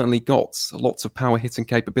he's certainly got lots of power hitting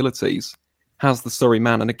capabilities. Has the Surrey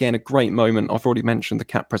man, and again, a great moment. I've already mentioned the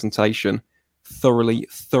cap presentation. Thoroughly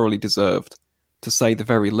deserved, to say the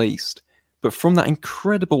very least. But from that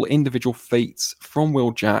incredible individual feats from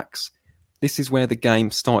Will Jacks, this is where the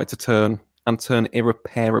game started to turn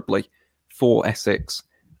irreparably for Essex,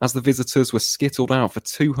 as the visitors were skittled out for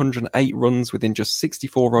 208 runs within just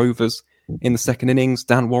 64 overs in the second innings.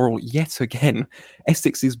 Dan Worrell, yet again,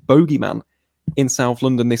 Essex's bogeyman in South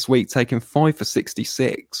London this week, taking 5 for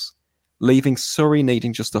 66, leaving Surrey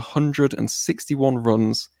needing just 161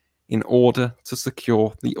 runs in order to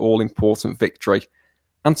secure the all-important victory.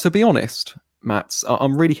 And to be honest, Matt,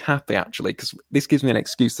 I'm really happy, actually, because this gives me an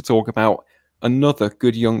excuse to talk about another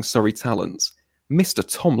good young Surrey talent, Mr.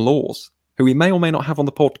 Tom Laws, who we may or may not have on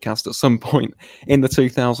the podcast at some point in the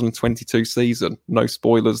 2022 season. No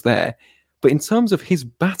spoilers there. But in terms of his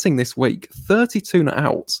batting this week, 32 not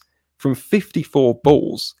outs from 54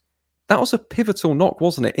 balls. That was a pivotal knock,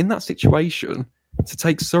 wasn't it, in that situation to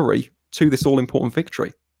take Surrey to this all-important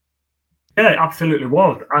victory? Yeah, it absolutely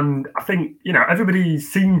was. And I think, everybody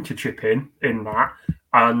seemed to chip in that.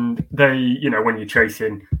 And they, when you're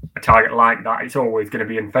chasing a target like that, it's always going to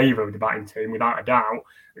be in favour of the batting team, without a doubt,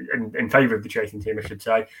 in favour of the chasing team, I should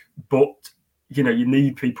say. But, you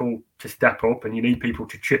need people to step up and you need people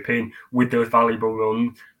to chip in with those valuable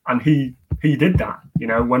runs. And he did that,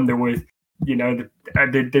 when there was,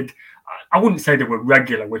 I wouldn't say there were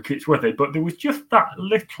regular wickets, were they? But there was just that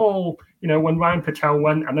little, when Ryan Patel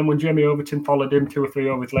went and then when Jamie Overton followed him 2 or 3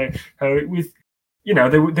 overs later, it was,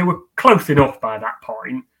 they were close enough by that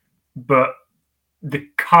point, but the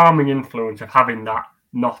calming influence of having that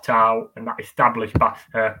not out and that established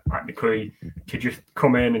batter like McCree to just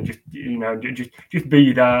come in and just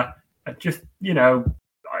be there and just,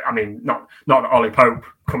 I mean, not that Ollie Pope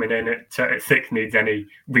coming in at 6 needs any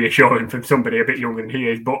reassuring from somebody a bit younger than he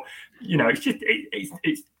is, but it's just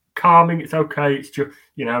it's calming. It's okay. It's just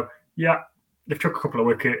they've took a couple of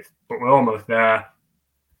wickets, but we're almost there.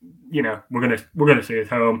 We're gonna see us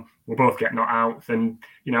home. We'll both get not outs, and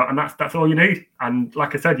and that's all you need. And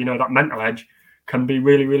like I said, that mental edge can be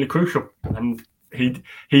really, really crucial. And he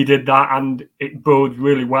did that, and it bodes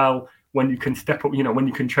really well when you can step up. When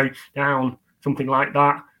you can chase down something like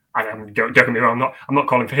that. And don't get me wrong, I'm not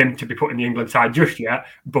calling for him to be put in the England side just yet.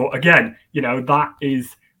 But again, that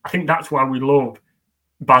is, I think that's why we love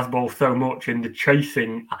Bazball so much in the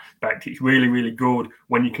chasing aspect. It's really, really good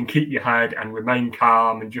when you can keep your head and remain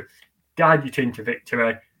calm and just guide your team to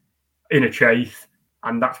victory in a chase.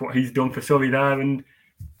 And that's what he's done for Surrey there. And,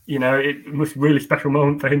 it was a really special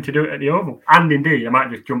moment for him to do it at the Oval. And indeed, I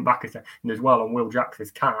might just jump back a second as well on Will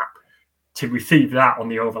Jacks' cap to receive that on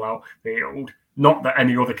the Oval outfield. Not that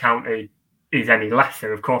any other county is any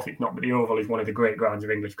lesser, of course it's not, but the Oval is one of the great grounds of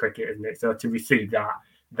English cricket, isn't it? So to receive that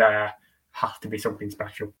there has to be something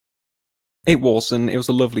special. It was, and it was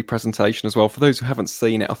a lovely presentation as well. For those who haven't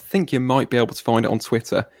seen it, I think you might be able to find it on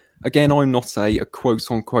Twitter. Again, I'm not a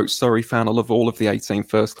quote-unquote Surrey fan. I love all of the 18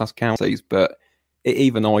 first-class counties, but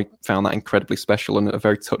even I found that incredibly special and a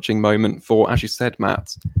very touching moment for, as you said,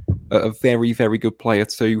 Matt, a very, very good player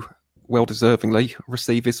to, well-deservingly,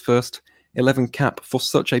 receive his first 11 cap for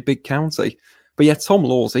such a big county. But yeah, Tom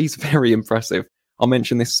Laws, he's very impressive. I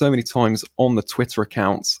mentioned this so many times on the Twitter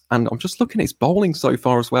accounts, and I'm just looking at his bowling so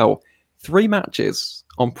far as well. 3 matches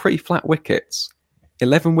on pretty flat wickets,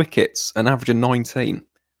 11 wickets, an average of 19.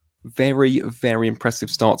 Very, very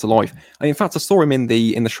impressive start to life. And in fact, I saw him in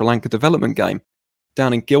the Sri Lanka development game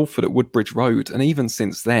down in Guildford at Woodbridge Road, and even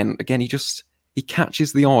since then, again, he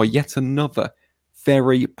catches the eye. Yet another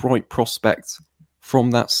very bright prospect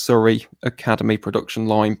from that Surrey Academy production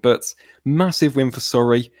line. But massive win for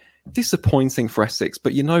Surrey. Disappointing for Essex.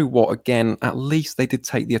 But you know what? Again, at least they did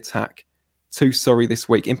take the attack to Surrey this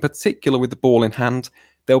week. In particular with the ball in hand.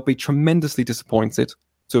 They'll be tremendously disappointed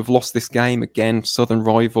to have lost this game. Again, Southern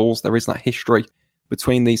rivals. There is that history.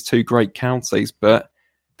 between these two great counties, but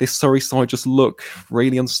this Surrey side just look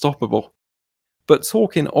really unstoppable. But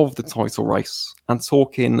talking of the title race, and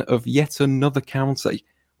talking of yet another county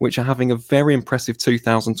which are having a very impressive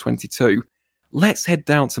 2022, let's head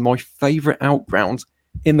down to my favourite outground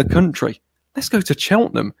in the country. Let's go to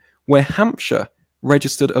Cheltenham, where Hampshire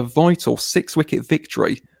registered a vital 6-wicket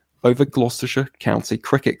victory over Gloucestershire County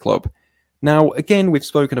Cricket Club. Now, again, we've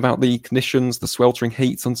spoken about the conditions, the sweltering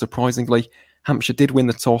heat. Unsurprisingly, Hampshire did win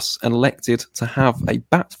the toss and elected to have a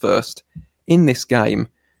bat first in this game,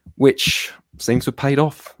 which seems to have paid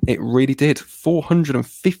off. It really did.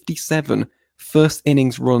 457 first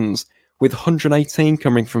innings runs, with 118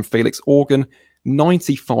 coming from Felix Organ,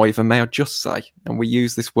 95, and may I just say, and we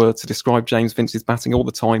use this word to describe James Vince's batting all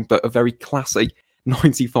the time, but a very classy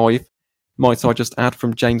 95, might I just add,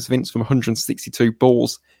 from James Vince from 162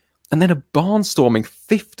 balls, and then a barnstorming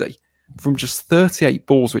 50 from just 38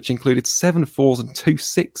 balls, which included 7 fours and 2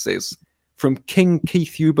 sixes from King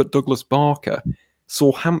Keith Hubert Douglas Barker,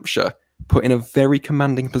 saw Hampshire put in a very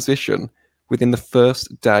commanding position within the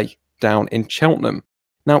first day down in Cheltenham.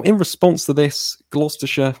 Now, in response to this,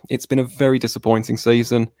 Gloucestershire, it's been a very disappointing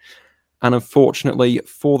season, and unfortunately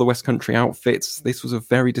for the West Country outfits, this was a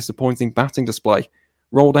very disappointing batting display,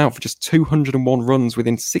 rolled out for just 201 runs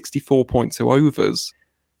within 64.2 overs,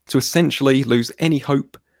 to essentially lose any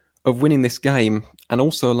hope of winning this game, and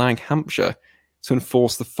also allowing Hampshire to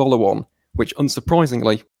enforce the follow-on, which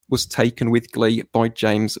unsurprisingly was taken with glee by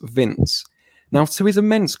James Vince. Now, to his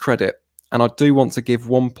immense credit, and I do want to give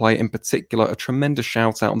one player in particular a tremendous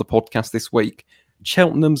shout out on the podcast this week,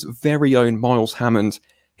 Cheltenham's very own Miles Hammond.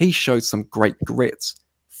 He showed some great grit,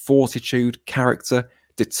 fortitude, character,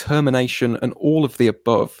 determination, and all of the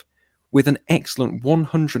above, with an excellent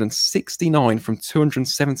 169 from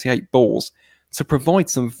 278 balls to provide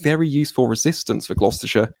some very useful resistance for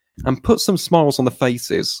Gloucestershire and put some smiles on the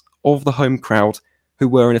faces of the home crowd who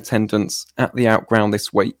were in attendance at the outground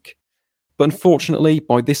this week. But unfortunately,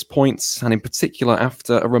 by this point, and in particular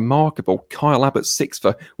after a remarkable Kyle Abbott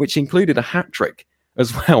sixfer, which included a hat-trick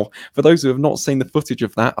as well, for those who have not seen the footage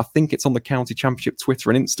of that, I think it's on the County Championship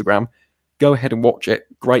Twitter and Instagram, go ahead and watch it.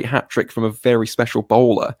 Great hat-trick from a very special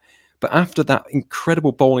bowler. But after that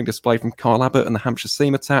incredible bowling display from Kyle Abbott and the Hampshire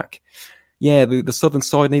seam attack, yeah, the southern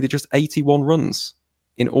side needed just 81 runs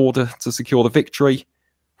in order to secure the victory,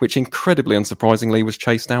 which incredibly unsurprisingly was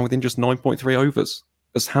chased down within just 9.3 overs,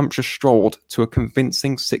 as Hampshire strolled to a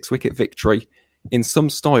convincing 6-wicket victory in some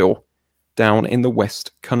style down in the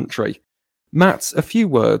West Country. Matt, a few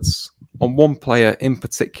words on one player in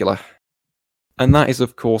particular, and that is,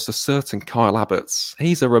 of course, a certain Kyle Abbott.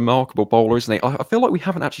 He's a remarkable bowler, isn't he? I feel like we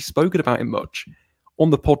haven't actually spoken about him much on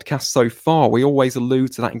the podcast so far. We always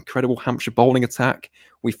allude to that incredible Hampshire bowling attack.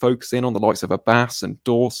 We focus in on the likes of Abbas and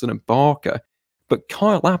Dawson and Barker. But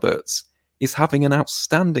Kyle Abbott is having an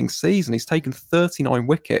outstanding season. He's taken 39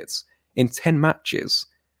 wickets in 10 matches,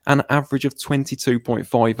 an average of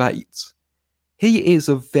 22.58. He is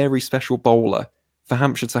a very special bowler for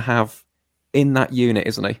Hampshire to have in that unit,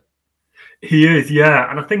 isn't he? He is, yeah.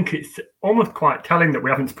 And I think it's almost quite telling that we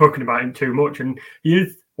haven't spoken about him too much. And he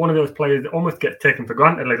is one of those players that almost gets taken for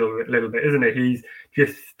granted a little bit, isn't he? He's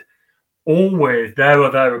just always there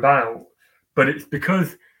or thereabout. But it's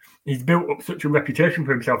because he's built up such a reputation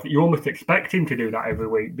for himself that you almost expect him to do that every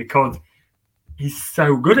week because he's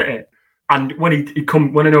so good at it. And when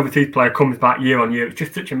when an overseas player comes back year on year, it's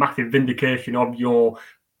just such a massive vindication of your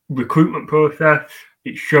recruitment process.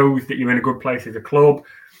 It shows that you're in a good place as a club.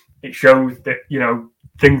 It shows that, you know,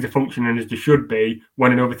 things are functioning as they should be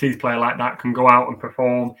when an overseas player like that can go out and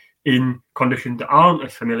perform in conditions that aren't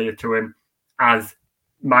as familiar to him as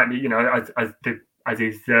might be, you know, as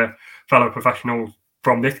his fellow professionals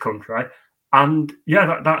from this country. And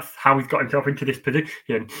yeah, that's how he's got himself into this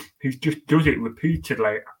position. He just does it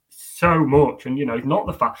repeatedly so much. And, you know, he's not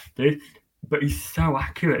the fastest, but he's so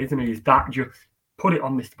accurate, isn't he? He's that just put it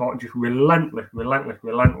on the spot, just relentless.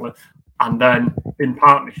 And then in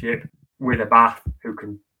partnership with Abbas, who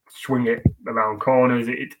can swing it around corners,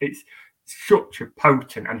 it's such a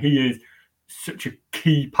potent, and he is such a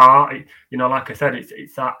key part. You know, like I said,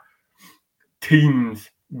 it's that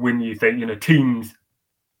teams win. You think, you know, teams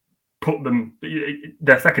put them,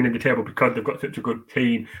 they're second in the table because they've got such a good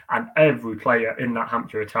team, and every player in that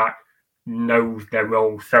Hampshire attack knows their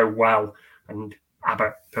role so well, and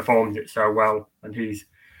Abbott performs it so well, and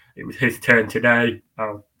it was his turn today,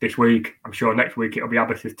 this week. I'm sure next week it'll be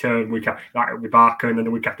Abbas's turn. Week after that it'll be Barker, and then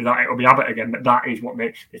the week after that it'll be Abbott again. But that is what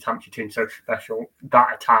makes this Hampshire team so special.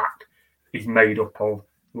 That attack is made up of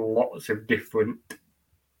lots of different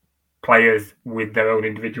players with their own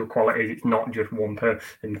individual qualities. It's not just one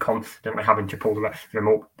person constantly having to pull the rest of them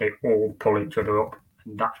up. They all pull each other up,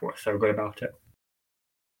 and that's what's so good about it.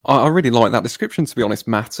 I really like that description, to be honest,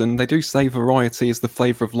 Matt, and they do say variety is the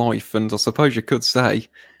flavour of life, and I suppose you could say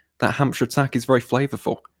that Hampshire attack is very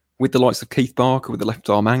flavourful. With the likes of Keith Barker with the left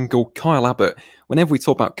arm angle, Kyle Abbott. Whenever we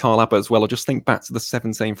talk about Kyle Abbott as well, I just think back to the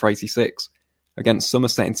 17 for 86 against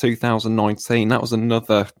Somerset in 2019. That was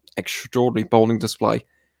another extraordinary bowling display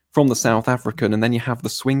from the South African. And then you have the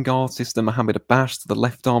swing artist and Mohamed Abbas to the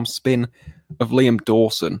left arm spin of Liam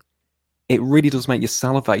Dawson. It really does make you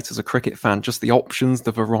salivate as a cricket fan, just the options,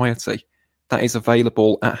 the variety that is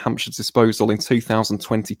available at Hampshire's disposal in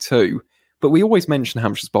 2022. But we always mention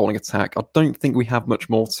Hampshire's bowling attack. I don't think we have much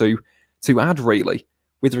more to add, really.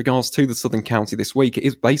 With regards to the Southern County this week, it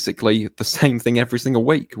is basically the same thing every single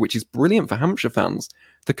week, which is brilliant for Hampshire fans.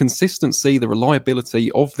 The consistency, the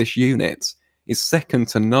reliability of this unit is second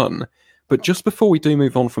to none. But just before we do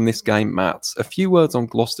move on from this game, Matt, a few words on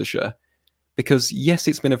Gloucestershire. Because yes,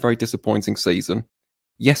 it's been a very disappointing season.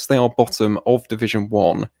 Yes, they are bottom of Division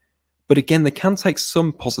 1. But again, they can take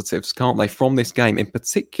some positives, can't they, from this game, in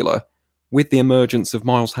particular with the emergence of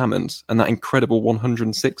Miles Hammond and that incredible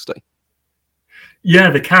 160. Yeah,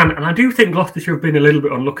 they can. And I do think Gloucestershire have been a little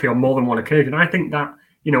bit unlucky on more than one occasion. I think that,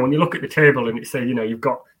 when you look at the table and it say, you've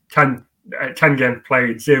got 10 games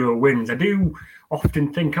played, 0 wins, I do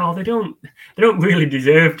often think, they don't really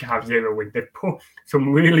deserve to have 0 wins. They've put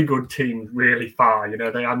some really good teams really far.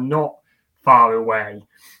 They are not far away,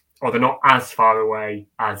 or they're not as far away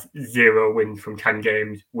as 0 wins from 10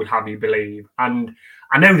 games would have you believe. And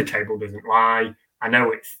I know the table doesn't lie. I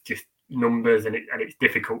know it's just numbers and it's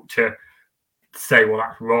difficult to say, well,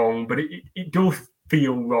 that's wrong, but it does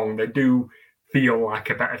feel wrong. They do feel like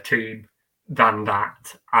a better team than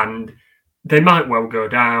that. And they might well go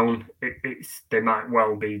down. They might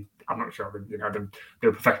well be, I'm not sure, they're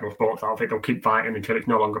a professional sports outfit. They'll keep fighting until it's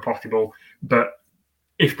no longer possible. But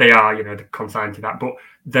if they are, they're consigned to that. But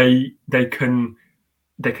they can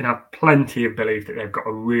have plenty of belief that they've got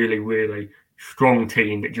a really, really strong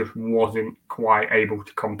team that just wasn't quite able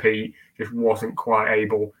to compete, just wasn't quite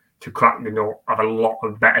able to crack the nut of a lot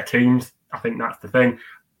of better teams. I think that's the thing.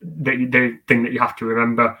 The thing that you have to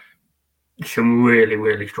remember, some really,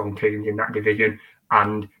 really strong teams in that division.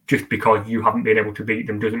 And just because you haven't been able to beat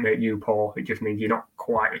them doesn't make you poor. It just means you're not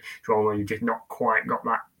quite strong or you've just not quite got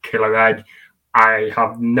that killer edge. I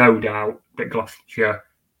have no doubt that Gloucestershire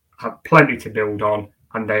have plenty to build on,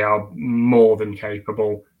 and they are more than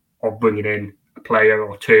capable of bringing in a player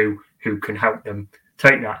or two who can help them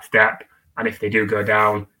take that step. And if they do go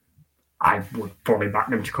down, I would probably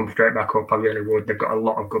back them to come straight back up. I really would. They've got a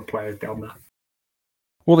lot of good players down there.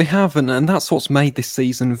 Well, they have, and that's what's made this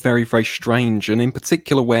season very, very strange. And in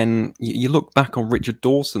particular, when you look back on Richard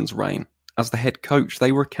Dawson's reign as the head coach,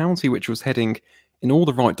 they were a county which was heading in all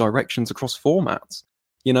the right directions across formats.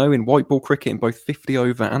 In white ball cricket, in both 50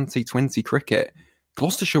 over and T20 cricket,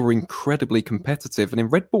 Gloucestershire were incredibly competitive. And in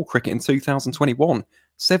red ball cricket in 2021,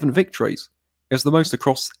 7 victories. It was the most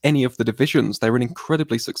across any of the divisions. They were an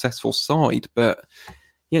incredibly successful side. But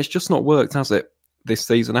yeah, it's just not worked, has it, this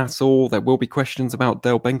season at all? There will be questions about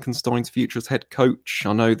Dale Benkenstein's future as head coach.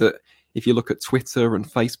 I know that if you look at Twitter and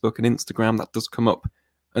Facebook and Instagram, that does come up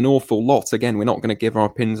an awful lot. Again, we're not going to give our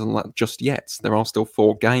opinions on that just yet. There are still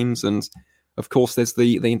 4 games. And of course, there's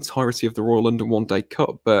the entirety of the Royal London One Day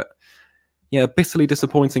Cup. But yeah, a bitterly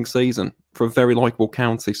disappointing season for a very likeable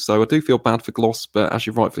county. So I do feel bad for Gloss, but as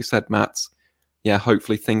you rightfully said, Matt, yeah,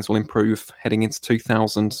 hopefully things will improve heading into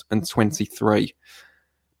 2023.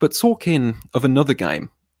 But talking of another game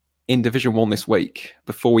in Division 1 this week,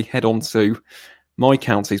 before we head on to my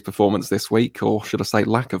county's performance this week, or should I say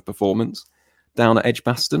lack of performance, down at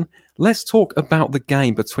Edgbaston, let's talk about the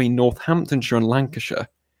game between Northamptonshire and Lancashire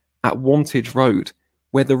at Wantage Road,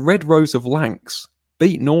 where the Red Rose of Lancs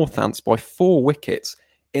beat Northants by 4 wickets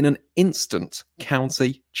in an instant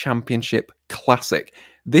county championship classic.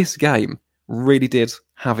 This game really did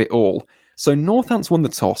have it all. So Northants won the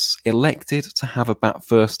toss, elected to have a bat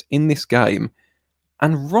first in this game,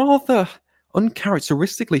 and rather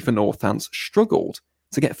uncharacteristically for Northants, struggled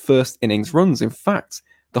to get first innings runs. In fact,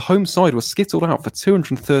 the home side was skittled out for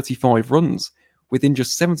 235 runs within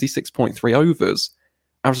just 76.3 overs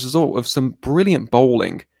as a result of some brilliant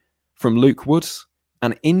bowling from Luke Woods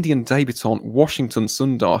and Indian debutant Washington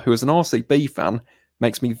Sundar, who as an RCB fan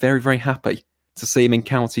makes me very, very happy to see him in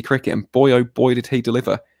county cricket. And boy, oh boy, did he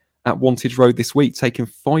deliver at Wantage Road this week, taking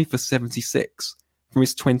 5 for 76 from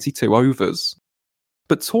his 22 overs.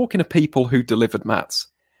 But talking of people who delivered, Matt,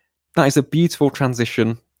 that is a beautiful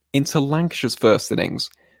transition into Lancashire's first innings,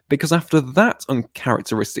 because after that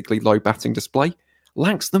uncharacteristically low batting display,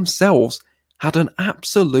 Lancs themselves had an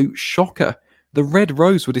absolute shocker. The Red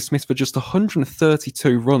Rose were dismissed for just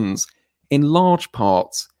 132 runs, in large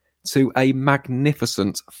part to a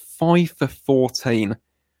magnificent 5 for 14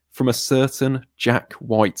 from a certain Jack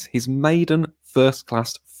White, his maiden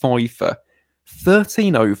first-class fifer.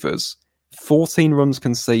 13 overs, 14 runs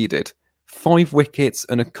conceded, 5 wickets,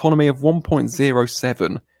 an economy of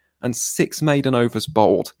 1.07, and 6 maiden overs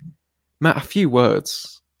bowled. Matt, a few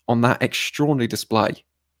words on that extraordinary display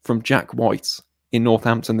from Jack White in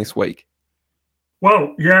Northampton this week.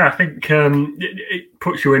 Well, yeah, I think it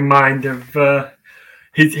puts you in mind of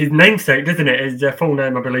his namesake, doesn't it? His full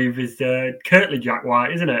name, I believe, is Curtly Jack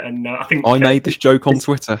White, isn't it? And I think I made this joke on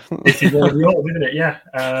Twitter. This is one of yours, isn't it? Yeah.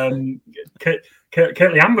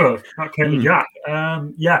 Curtly Ambrose, not Curtly Jack.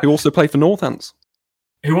 Yeah. Who also played for Northants.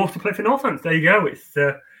 There you go. It's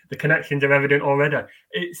the connections are evident already.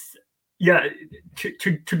 It's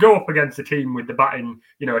to go up against a team with the batting,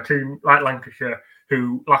 a team like Lancashire,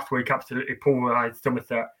 who last week absolutely pulverised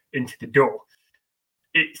Somerset into the door.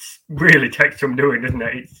 It's really takes some doing, doesn't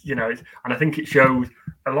it? And I think it shows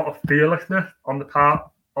a lot of fearlessness on the part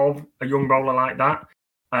of a young bowler like that.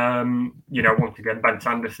 Once again, Ben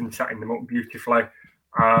Sanderson setting them up beautifully,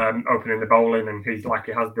 opening the bowling, and he's like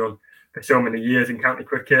he has done for so many years in county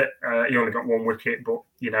cricket. He only got 1 wicket, but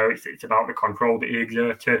it's about the control that he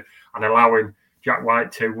exerted and allowing Jack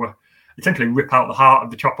White to essentially rip out the heart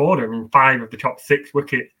of the top order. I mean, 5 of the top 6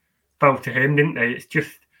 wickets fell to him, didn't they? It's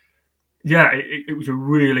just, it was a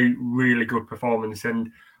really, really good performance.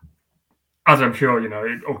 And as I'm sure,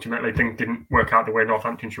 ultimately things didn't work out the way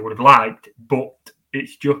Northamptonshire would have liked, but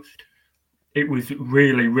it's just, it was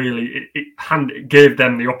really, really, it gave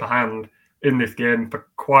them the upper hand in this game for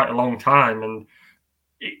quite a long time. And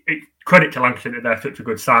it credit to Lancashire that they're such a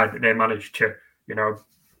good side that they managed to,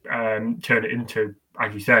 turn it into,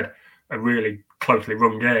 as you said, a really closely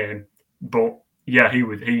run game. But yeah, he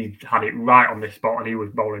had it right on this spot and he was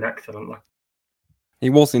bowling excellently. He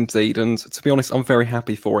was indeed, and to be honest, I'm very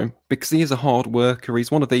happy for him because he is a hard worker.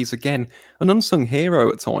 He's one of these, again, an unsung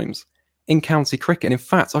hero at times in county cricket. And in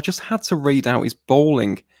fact, I just had to read out his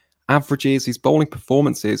bowling averages, his bowling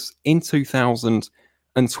performances in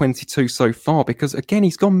 2022 so far, because again,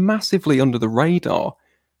 he's gone massively under the radar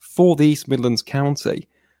for the East Midlands County.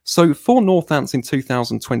 So for Northants in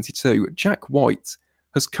 2022, Jack White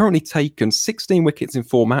has currently taken 16 wickets in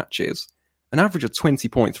 4 matches, an average of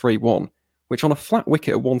 20.31, which on a flat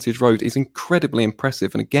wicket at Wantage Road is incredibly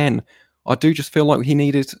impressive. And again, I do just feel like he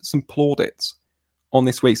needed some plaudits on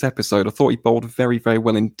this week's episode. I thought he bowled very, very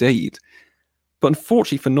well indeed. But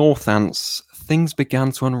unfortunately for Northants, things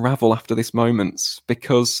began to unravel after this moment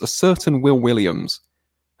because a certain Will Williams,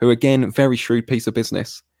 who again, very shrewd piece of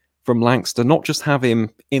business from Lancs, not just have him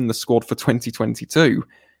in the squad for 2022,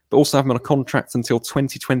 but also have him on a contract until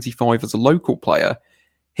 2025 as a local player.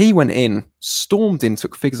 He went in, stormed in,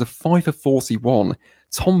 took figures of 5 for 41.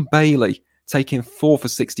 Tom Bailey taking 4 for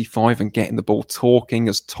 65 and getting the ball talking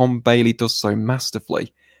as Tom Bailey does so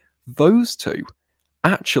masterfully. Those two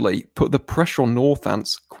actually put the pressure on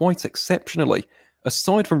Northants quite exceptionally.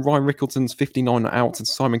 Aside from Ryan Rickleton's 59 out and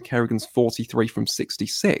Simon Kerrigan's 43 from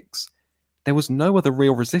 66, there was no other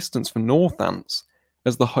real resistance for Northants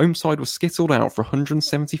as the home side was skittled out for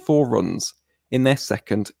 174 runs in their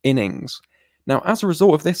second innings. Now, as a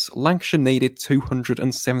result of this, Lancashire needed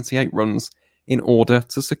 278 runs in order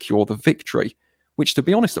to secure the victory, which, to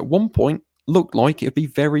be honest, at one point looked like it would be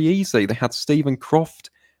very easy. They had Stephen Croft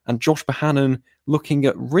and Josh Bohannon looking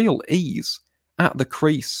at real ease at the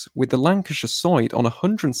crease, with the Lancashire side on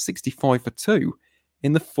 165 for 2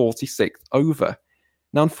 in the 46th over.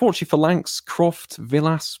 Now, unfortunately for Lancs, Croft,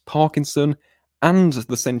 Villas, Parkinson, and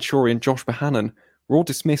the Centurion Josh Bohannon were all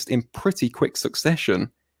dismissed in pretty quick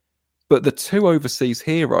succession. But the 2 overseas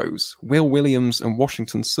heroes, Will Williams and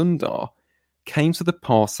Washington Sundar, came to the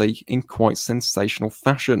party in quite sensational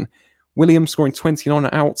fashion. Williams scoring 29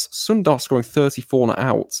 outs, Sundar scoring 34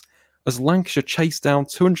 outs, as Lancashire chased down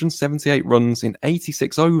 278 runs in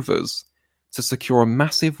 86 overs to secure a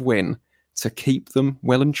massive win to keep them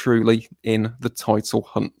well and truly in the title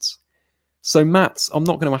hunt. So, Matt, I'm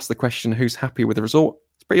not going to ask the question who's happy with the result.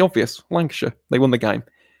 It's pretty obvious. Lancashire, they won the game.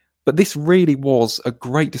 But this really was a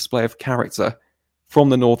great display of character from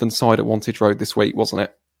the northern side at Wantage Road this week, wasn't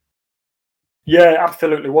it? Yeah, it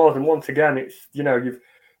absolutely was. And once again, it's,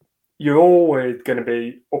 you're always going to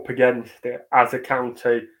be up against it as a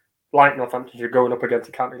county like Northamptonshire, going up against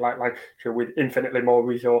a county like Lancashire with infinitely more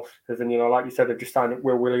resources. And, like you said, they've just signed up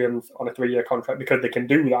Will Williams on a 3-year contract because they can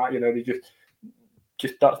do that. They just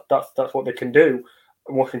that's what they can do.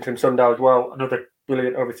 Washington Sundar as well, another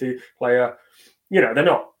brilliant overseas player. You know,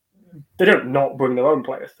 they don't not bring their own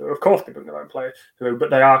players through. Of course they bring their own players through, but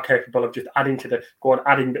they are capable of just adding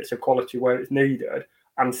bits of quality where it's needed.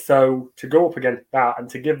 And so to go up against that and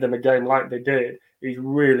to give them a game like they did is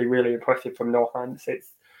really, really impressive from Northants. It's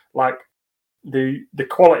like the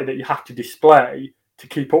quality that you have to display to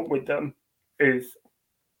keep up with them is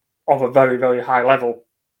of a very, very high level.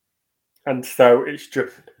 And so it's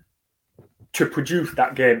just to produce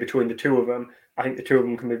that game between the two of them. I think the two of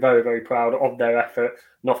them can be very, very proud of their effort.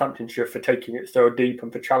 Northamptonshire for taking it so deep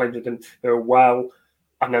and for challenging them well.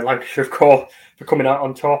 And then Lancashire, of course, for coming out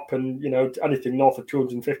on top. And, you know, anything north of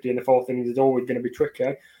 250 in the fourth innings is always going to be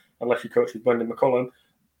tricky, unless your coach is Brendan McCullum.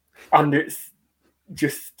 And it's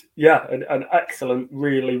just, an excellent,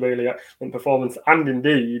 really, really excellent performance. And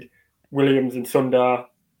indeed, Williams and Sundar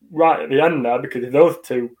right at the end there, because if those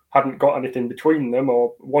two hadn't got anything between them,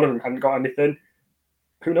 or one of them hadn't got anything,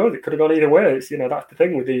 who knows? It could have gone either way. It's, you know, that's the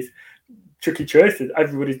thing with these tricky chases.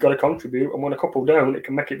 Everybody's got to contribute, and when a couple down, it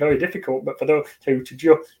can make it very difficult. But for those two to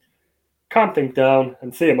just calm things down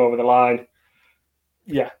and see them over the line,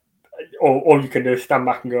 all you can do is stand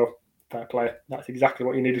back and go, fair play. That's exactly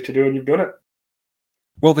what you needed to do, and you've done it.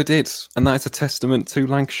 Well, they did, and that is a testament to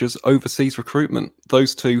Lancashire's overseas recruitment.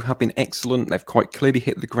 Those two have been excellent. They've quite clearly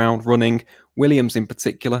hit the ground running. Williams in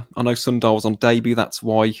particular. I know Sundar was on debut, that's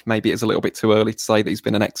why maybe it's a little bit too early to say that he's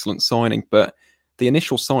been an excellent signing, but the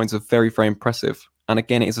initial signs are very, very impressive. And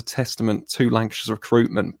again, it is a testament to Lancashire's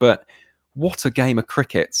recruitment. But what a game of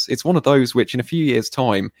cricket. It's one of those which in a few years'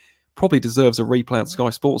 time probably deserves a replay on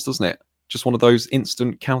Sky Sports, doesn't it? Just one of those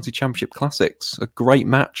instant county championship classics. A great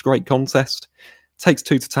match, great contest. Takes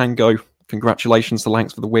two to tango. Congratulations to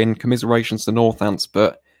Lancs for the win. Commiserations to Northants,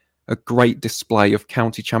 but a great display of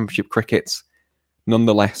county championship cricket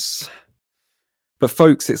nonetheless. But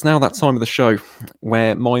folks, it's now that time of the show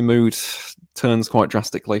where my mood turns quite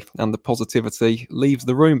drastically and the positivity leaves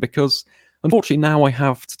the room, because unfortunately now I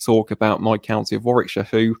have to talk about my county of Warwickshire,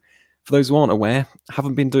 who, for those who aren't aware,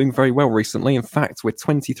 haven't been doing very well recently. In fact, we're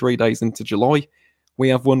 23 days into July. We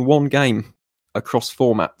have won one game across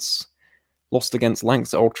formats. Lost against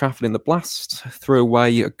Lancs at Old Trafford in the Blast, threw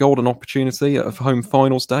away a golden opportunity of home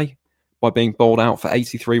finals day by being bowled out for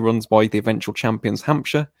 83 runs by the eventual champions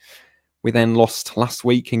Hampshire. We then lost last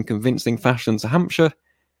week in convincing fashion to Hampshire,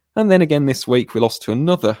 and then again this week we lost to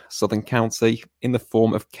another southern county in the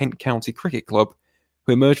form of Kent County Cricket Club,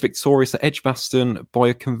 who emerged victorious at Edgbaston by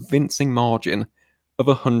a convincing margin of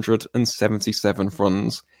 177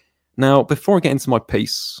 runs. Now, before I get into my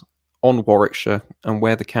piece on Warwickshire and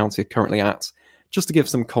where the county are currently at, just to give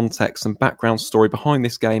some context and background story behind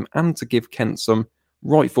this game and to give Kent some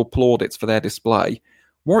rightful plaudits for their display,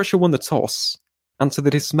 Warwickshire won the toss, and to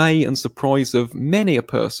the dismay and surprise of many a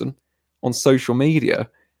person on social media,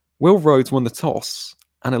 Will Rhodes won the toss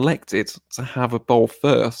and elected to have a bowl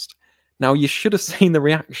first. Now, you should have seen the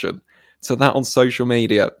reaction to that on social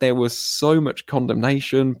media. There was so much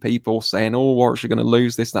condemnation, people saying, oh, Warwickshire are going to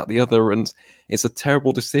lose this, that, the other, and it's a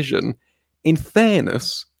terrible decision. In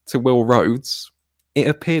fairness to Will Rhodes, it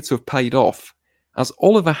appeared to have paid off, as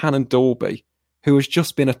Oliver Hannon-Dalby, who has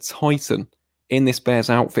just been a titan in this Bears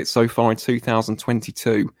outfit so far in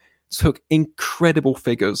 2022, took incredible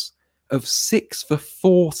figures of 6 for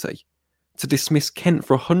 40 to dismiss Kent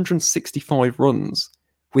for 165 runs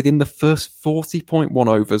within the first 40.1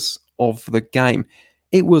 overs of the game.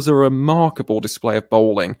 It was a remarkable display of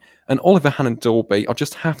bowling, and Oliver Hannon-Dalby, I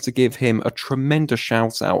just have to give him a tremendous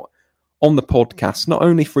shout out on the podcast, not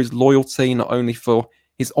only for his loyalty, not only for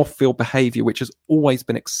his off-field behaviour, which has always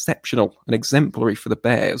been exceptional and exemplary for the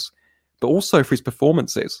Bears, but also for his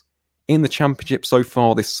performances in the Championship so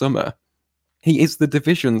far this summer. He is the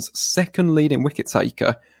division's second leading wicket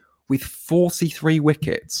taker with 43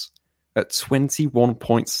 wickets at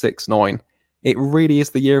 21.69. It really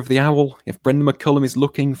is the year of the owl. If Brendan McCullum is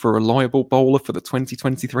looking for a reliable bowler for the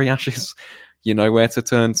 2023 Ashes, you know where to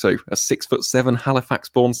turn to. A 6'7"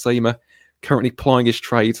 Halifax-born seamer currently plying his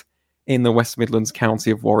trade in the West Midlands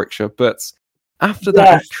county of Warwickshire. But after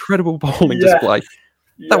that incredible bowling display,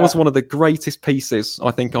 that was one of the greatest pieces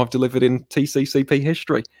I think I've delivered in TCCP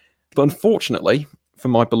history. But unfortunately, for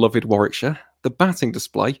my beloved Warwickshire, the batting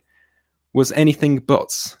display was anything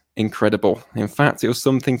but incredible. In fact, it was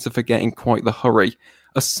something to forget in quite the hurry.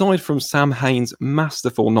 Aside from Sam Haines'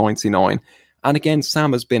 masterful 99, and again,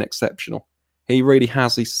 Sam has been exceptional. He really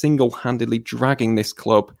has. He's single-handedly dragging this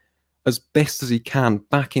club as best as he can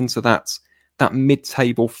back into that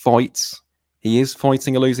mid-table fight. He is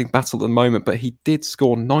fighting a losing battle at the moment, but he did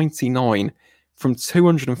score 99 from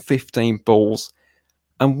 215 balls.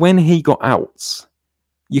 And when he got out,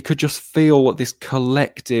 you could just feel this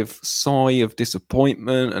collective sigh of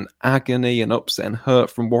disappointment and agony and upset and hurt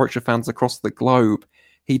from Warwickshire fans across the globe.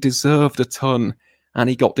 He deserved a ton, and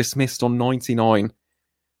he got dismissed on 99.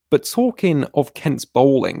 But talking of Kent's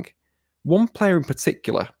bowling, one player in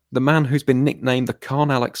particular, the man who's been nicknamed the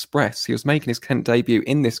Carnell Express, he was making his Kent debut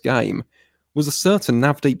in this game, was a certain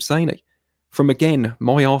Navdeep Saini. From, again,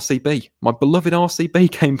 my RCB. My beloved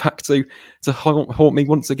RCB came back to haunt me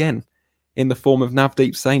once again in the form of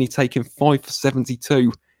Navdeep Saini taking 5 for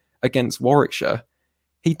 72 against Warwickshire.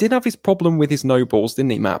 He did have his problem with his no balls,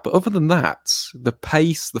 didn't he, Matt? But other than that, the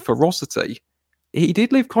pace, the ferocity, he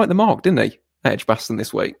did leave quite the mark, didn't he, Edgbaston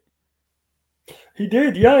this week? He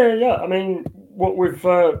did, yeah. I mean, what we've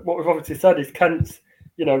obviously said is Kent's,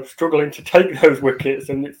 struggling to take those wickets,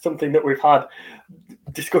 and it's something that we've had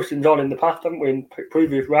discussions on in the past, haven't we, in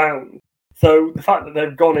previous rounds. So the fact that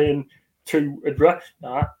they've gone in to address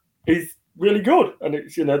that is really good, and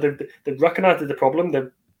it's they've recognised the problem,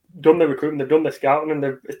 they've done the recruitment, they've done the scouting, and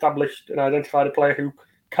they've established and identified a player who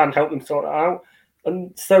can help them sort it out,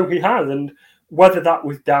 and so he has. And whether that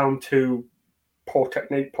was down to poor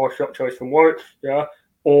technique, poor shot choice from Warwick,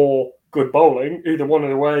 or good bowling, either one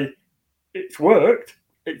of the way, it's worked.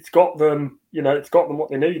 It's got them,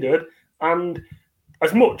 what they needed. And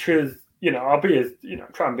as much as, I'll be as,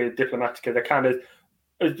 try and be as diplomatic as I can,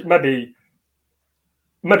 as maybe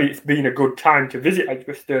it's been a good time to visit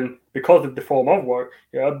Edgbaston because of the form of work,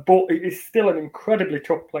 but it is still an incredibly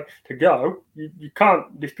tough place to go. You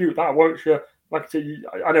can't dispute that. Warwickshire, like I said,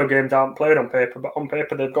 I know games aren't played on paper, but on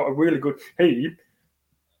paper they've got a really good team.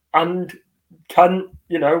 And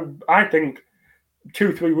I think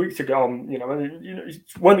 2-3 weeks ago,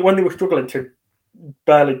 when they were struggling to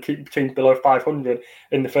barely keep teams below 500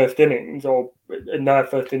 in the first innings, or in their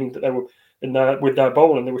first innings that they were in there with their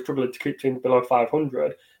bowling, they were struggling to keep teams below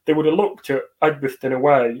 500. They would have looked at Edgbaston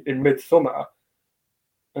away in midsummer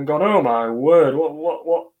and gone, "Oh my word,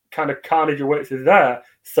 what kind of carnage awaits us there?"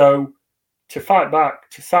 So to fight back,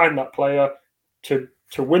 to sign that player, to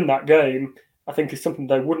win that game, I think is something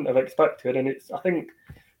they wouldn't have expected. And I think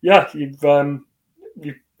I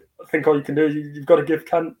think all you can do is you've got to give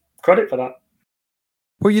Kent credit for that.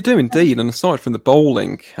 Well, you do indeed. And aside from the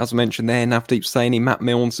bowling, as I mentioned there, Navdeep Saini, Matt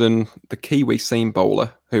Milnes, and the Kiwi seam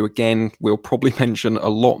bowler, who again we'll probably mention a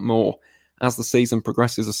lot more as the season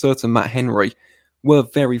progresses, a certain Matt Henry, were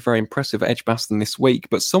very, very impressive at Edgbaston this week.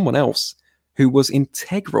 But someone else who was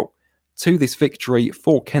integral to this victory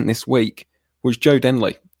for Kent this week was Joe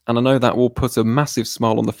Denley. And I know that will put a massive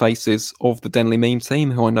smile on the faces of the Denley meme team,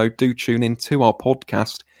 who I know do tune in to our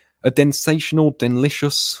podcast. A densational,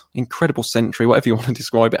 delicious, incredible century, whatever you want to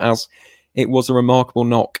describe it as. It was a remarkable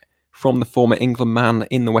knock from the former England man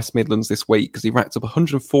in the West Midlands this week, because he racked up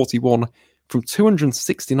 141 from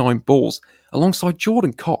 269 balls alongside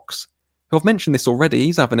Jordan Cox, who I've mentioned this already.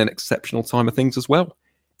 He's having an exceptional time of things as well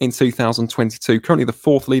in 2022. Currently the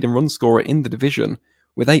fourth leading run scorer in the division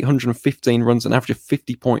with 815 runs, an average of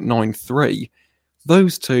 50.93.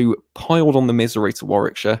 Those two piled on the misery to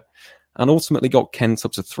Warwickshire and ultimately got Kent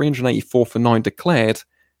up to 384 for 9 declared,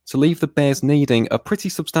 to leave the Bears needing a pretty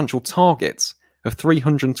substantial target of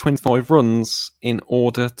 325 runs in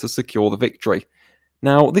order to secure the victory.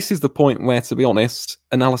 Now, this is the point where, to be honest,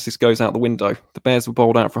 analysis goes out the window. The Bears were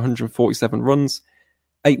bowled out for 147 runs,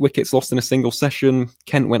 8 wickets lost in a single session.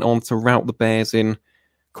 Kent went on to rout the Bears in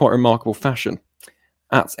quite remarkable fashion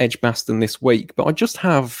at Edgbaston this week. But I just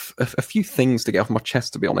have a few things to get off my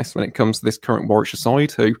chest, to be honest, when it comes to this current Warwickshire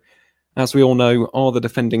side, who, as we all know, are the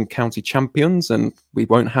defending county champions, and we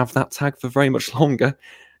won't have that tag for very much longer.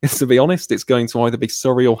 To be honest, it's going to either be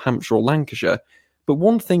Surrey or Hampshire or Lancashire. But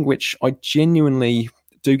one thing which I genuinely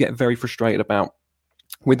do get very frustrated about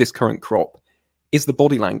with this current crop is the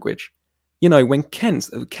body language. When Kent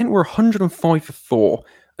were 105 for 4,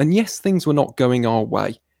 and yes, things were not going our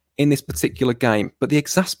way in this particular game, but the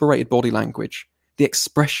exasperated body language, the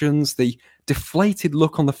expressions, the deflated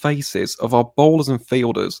look on the faces of our bowlers and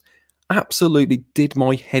fielders absolutely did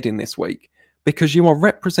my head in this week, because you are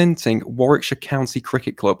representing Warwickshire County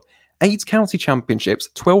Cricket Club. 8 county championships,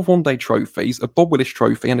 12 one-day trophies, a Bob Willis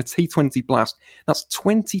trophy and a T20 Blast. That's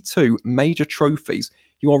 22 major trophies.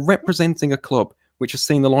 You are representing a club which has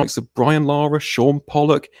seen the likes of Brian Lara, Sean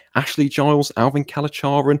Pollock, Ashley Giles, Alvin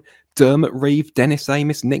Kalacharan, Dermot Reeve, Dennis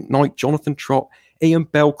Amos, Nick Knight, Jonathan Trott, Ian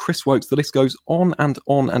Bell, Chris Wokes. The list goes on and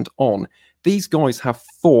on and on. These guys have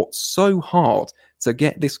fought so hard to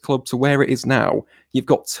get this club to where it is now. You've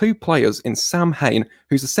got 2 players in Sam Hain,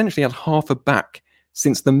 who's essentially had half a back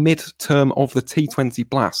since the mid-term of the T20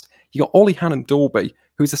 Blast. You got Ollie Hannon-Dorby,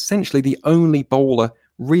 who's essentially the only bowler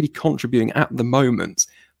really contributing at the moment.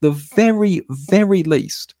 The very, very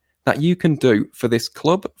least that you can do for this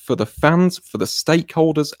club, for the fans, for the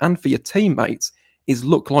stakeholders, and for your teammates is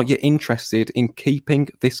look like you're interested in keeping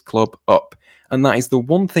this club up. And that is the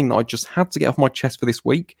one thing that I just had to get off my chest for this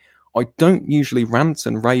week. I don't usually rant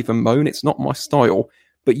and rave and moan. It's not my style.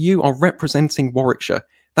 But you are representing Warwickshire.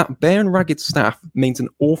 That bare and ragged staff means an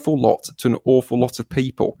awful lot to an awful lot of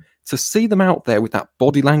people. To see them out there with that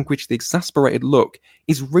body language, the exasperated look,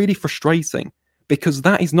 is really frustrating. Because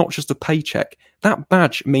that is not just a paycheck. That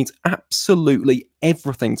badge means absolutely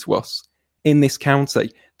everything to us in this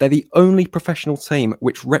county. They're the only professional team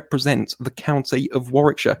which represents the county of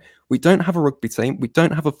Warwickshire. We don't have a rugby team. We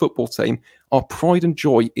don't have a football team. Our pride and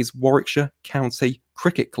joy is Warwickshire County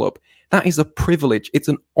Cricket Club. That is a privilege. It's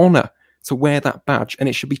an honour to wear that badge, and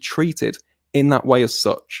it should be treated in that way as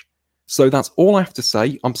such. So that's all I have to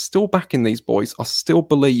say. I'm still backing these boys. I still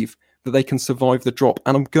believe that they can survive the drop,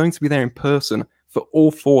 and I'm going to be there in person for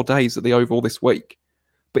all 4 days at the Oval this week.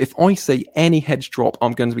 But if I see any heads drop,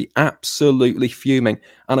 I'm going to be absolutely fuming.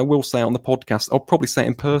 And I will say on the podcast, I'll probably say it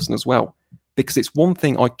in person as well, because it's one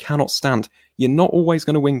thing I cannot stand. You're not always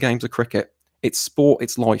going to win games of cricket. It's sport,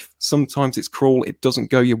 it's life. Sometimes it's cruel, it doesn't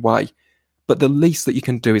go your way. But the least that you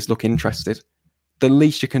can do is look interested. The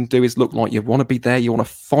least you can do is look like you want to be there, you want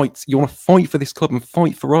to fight. You want to fight for this club and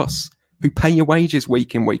fight for us, who pay your wages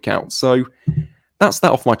week in, week out. So that's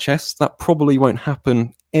that off my chest. That probably won't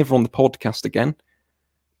happen ever on the podcast again.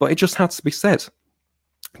 But it just had to be said.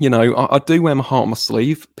 You know, I do wear my heart on my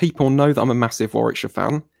sleeve. People know that I'm a massive Warwickshire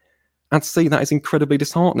fan. And to see that is incredibly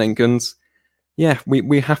disheartening. And yeah,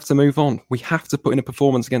 we have to move on. We have to put in a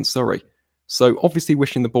performance against Surrey. So obviously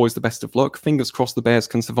wishing the boys the best of luck. Fingers crossed the Bears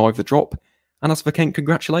can survive the drop. And as for Kent,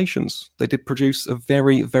 congratulations. They did produce a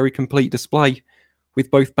very, very complete display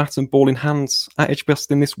with both bat and ball in hands at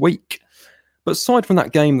Edgbaston this week. But aside from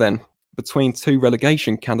that game then, between two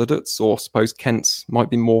relegation candidates, or I suppose Kent's might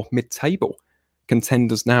be more mid-table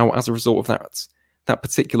contenders now as a result of that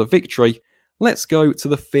particular victory, let's go to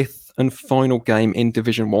the fifth and final game in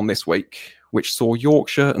Division 1 this week, which saw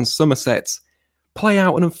Yorkshire and Somerset play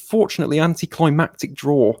out an unfortunately anticlimactic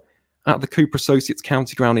draw at the Cooper Associates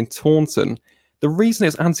County Ground in Taunton. The reason it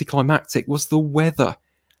was anticlimactic was the weather.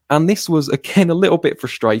 And this was, again, a little bit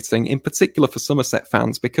frustrating, in particular for Somerset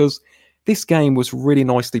fans, because this game was really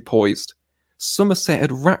nicely poised. Somerset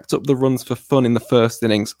had racked up the runs for fun in the first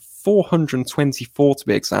innings, 424 to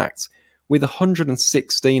be exact, with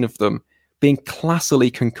 116 of them being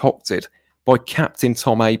classily concocted by captain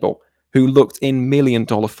Tom Abel, who looked in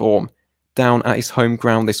million-dollar form down at his home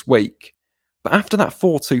ground this week. But after that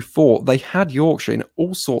 4-2-4, they had Yorkshire in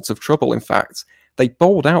all sorts of trouble, in fact. They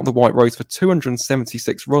bowled out the White Rose for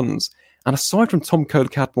 276 runs, and aside from Tom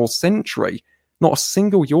Kohler-Cadmore's century, not a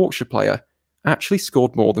single Yorkshire player actually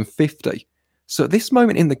scored more than 50. So at this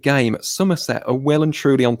moment in the game, Somerset are well and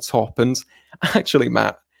truly on top. And actually,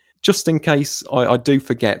 Matt, just in case I do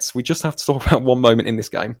forget, we just have to talk about one moment in this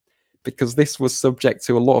game, because this was subject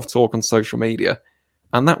to a lot of talk on social media,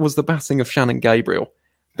 and that was the batting of Shannon Gabriel.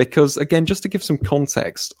 Because, again, just to give some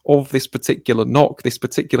context of this particular knock, this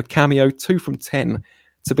particular cameo, 2 from 10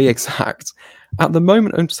 to be exact, at the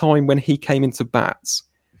moment in time when he came into bats,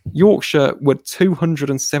 Yorkshire were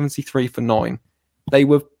 273 for 9. They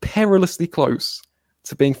were perilously close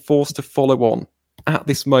to being forced to follow on at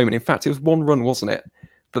this moment. In fact, it was 1 run, wasn't it,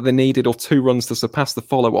 that they needed, or 2 runs to surpass the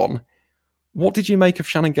follow-on. What did you make of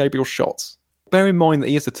Shannon Gabriel's shots? Bear in mind that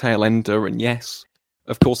he is a tail ender, and yes,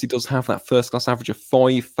 of course, he does have that first-class average of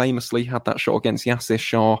 5, famously had that shot against Yasir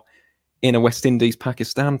Shah in a West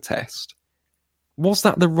Indies-Pakistan test. Was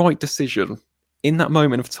that the right decision in that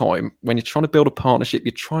moment of time, when you're trying to build a partnership,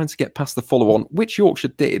 you're trying to get past the follow-on, which Yorkshire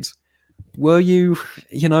did? Were you,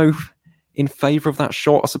 in favour of that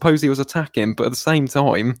shot? I suppose he was attacking, but at the same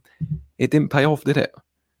time, it didn't pay off, did it?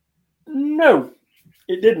 No,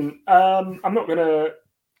 it didn't. I'm not going to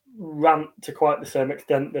rant to quite the same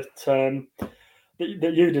extent that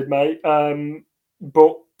you did, mate.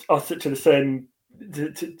 But I'll stick to the same,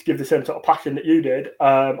 to give the same sort of passion that you did.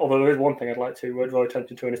 Although there is one thing I'd like to draw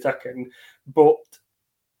attention to in a second. But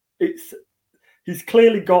he's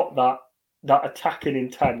clearly got that attacking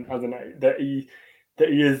intent, hasn't he? That he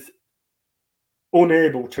is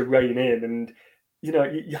unable to rein in, and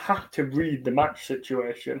you have to read the match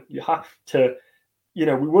situation. You have to, we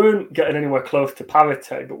weren't getting anywhere close to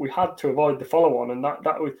parity, but we had to avoid the follow-on, and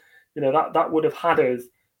that was, that would have had us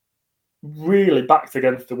really backed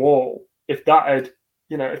against the wall if that had,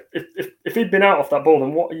 if he'd been out off that ball.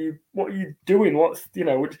 Then what are you doing? What's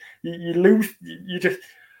you lose, you just,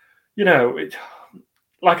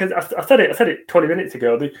 like I said it 20 minutes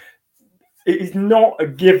ago. it is not a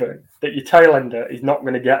given that your tailender is not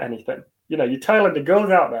going to get anything. You know, your tailender goes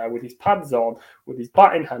out there with his pads on, with his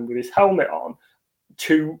bat in hand, with his helmet on,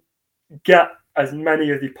 to get as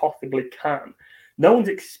many as he possibly can. No one's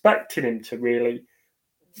expecting him to really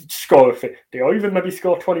score 50 or even maybe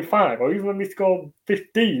score 25 or even maybe score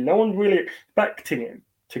 15. No one's really expecting him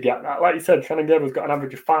to get that. Like you said, Shannon Gabriel's got an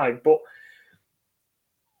average of 5, but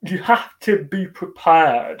you have to be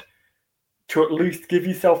prepared to at least give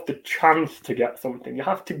yourself the chance to get something. You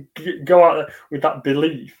have to go out there with that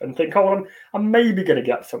belief and think, oh, I'm maybe going to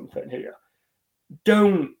get something here.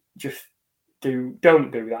 Don't do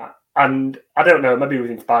that. And I don't know, maybe he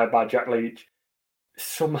was inspired by Jack Leach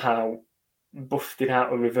somehow busting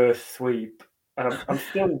out a reverse sweep. And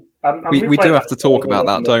we do have to talk about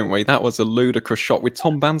that, don't we? That was a ludicrous shot with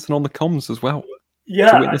Tom Banton on the comms as well.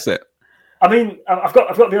 Yeah, to witness it. I mean, I've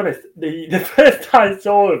got to be honest. The first I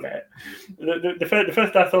saw of it, the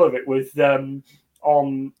first I saw of it was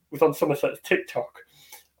on Somerset's TikTok,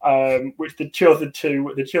 which they'd chosen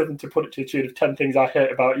to put it to the tune of 10 things I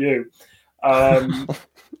hate about you,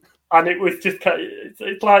 and it was just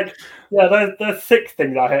it's like, yeah, there's 6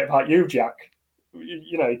 things I hate about you, Jack.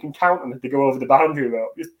 You know, you can count them as they go over the boundary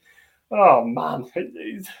rope. Just, oh man,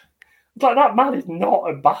 it's like that man is not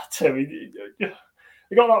a batter.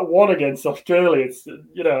 He got that one against Australia. It's,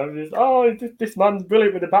 you know, this man's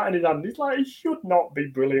brilliant with a bat in his hand. He's like, he should not be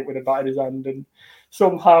brilliant with a bat in his hand, and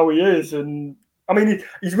somehow he is. And I mean,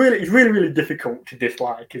 he's really difficult to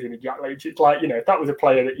dislike, isn't he, Jack Leach? It's like, you know, if that was a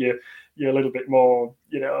player that you're a little bit more,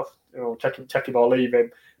 you know take him or leave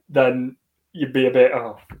him, then you'd be a bit,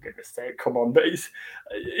 oh, for goodness sake, come on. But it's,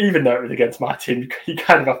 even though it was against my team, you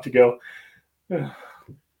kind of have to go,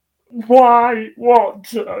 why,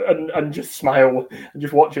 what, and just smile, and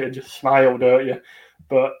just watch it and just smile, don't you?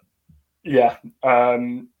 But yeah,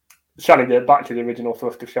 Shannon, back to the original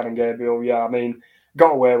thrust of Shannon Gabriel. Yeah, I mean,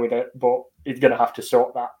 got away with it, but he's going to have to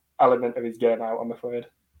sort that element of his game out, I'm afraid.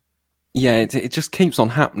 Yeah, it just keeps on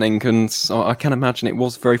happening, and I can imagine it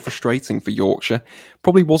was very frustrating for Yorkshire.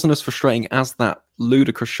 Probably wasn't as frustrating as that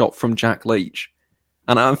ludicrous shot from Jack Leach.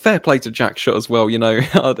 And fair play to Jack Shutt as well, you know,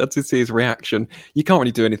 I did see his reaction. You can't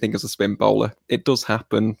really do anything as a spin bowler. It does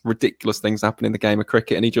happen. Ridiculous things happen in the game of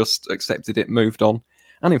cricket, and he just accepted it, moved on.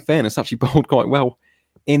 And in fairness, actually bowled quite well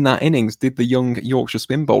in that innings. Did the young Yorkshire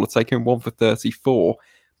spin bowler take him 1 for 34?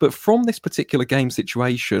 But from this particular game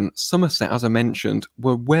situation, Somerset, as I mentioned,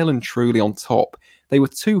 were well and truly on top. They were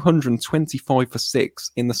 225 for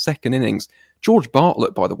 6 in the second innings. George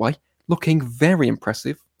Bartlett, by the way, looking very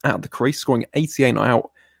impressive out the crease, scoring 88 not out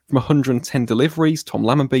from 110 deliveries. Tom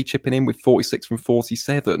Lammonby chipping in with 46 from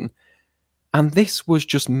 47. And this was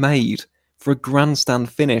just made for a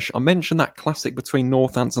grandstand finish. I mentioned that classic between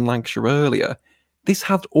Northants and Lancashire earlier. This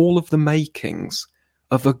had all of the makings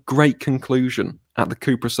of a great conclusion at the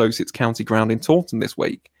Cooper Associates County Ground in Taunton this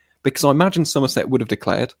week, because I imagine Somerset would have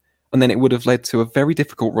declared, and then it would have led to a very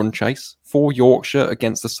difficult run chase for Yorkshire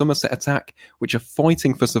against the Somerset attack, which are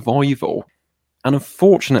fighting for survival. And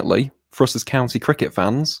unfortunately, for us as county cricket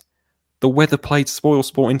fans, the weather played spoil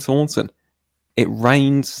sport in Taunton. It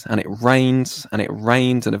rained, and it rained, and it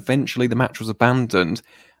rained, and eventually the match was abandoned.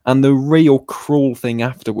 And the real cruel thing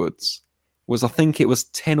afterwards was, I think it was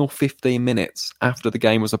 10 or 15 minutes after the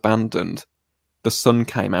game was abandoned, the sun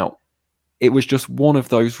came out. It was just one of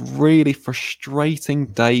those really frustrating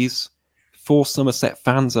days for Somerset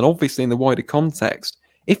fans, and obviously in the wider context,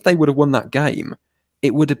 if they would have won that game,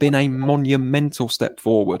 it would have been a monumental step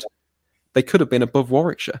forward. They could have been above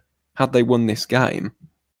Warwickshire had they won this game.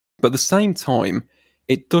 But at the same time,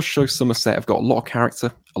 it does show Somerset have got a lot of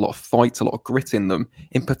character, a lot of fight, a lot of grit in them,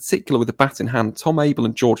 in particular with the bat in hand. Tom Abel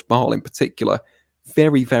and George Bartle in particular,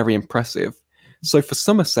 very, very impressive. So for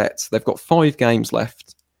Somerset, they've got 5 games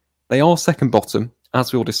left. They are second bottom,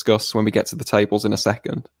 as we'll discuss when we get to the tables in a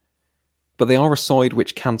second. But they are a side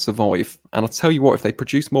which can survive. And I'll tell you what, if they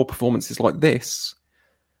produce more performances like this,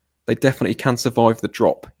 they definitely can survive the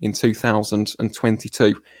drop in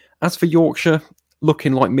 2022. As for Yorkshire,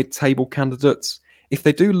 looking like mid-table candidates, if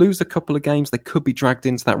they do lose a couple of games, they could be dragged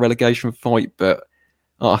into that relegation fight, but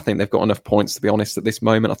I think they've got enough points, to be honest, at this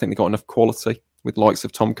moment. I think they've got enough quality with likes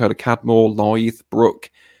of Tom Coder-Cadmore, Lythe, Brooke,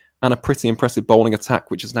 and a pretty impressive bowling attack,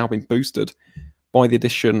 which has now been boosted by the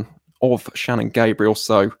addition of Shannon Gabriel.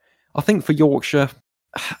 So I think for Yorkshire,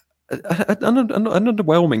 an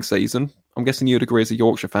underwhelming season. I'm guessing you'd agree as a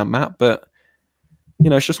Yorkshire fan, Matt, but you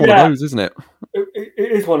know, it's just one of those, isn't it?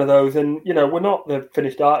 It is one of those, and you know, we're not the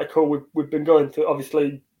finished article. We've been going through,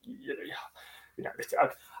 obviously, you know,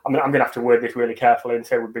 I'm going to have to word this really carefully and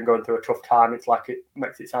say we've been going through a tough time. It's like it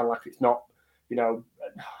makes it sound like it's not, you know,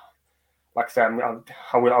 like I say,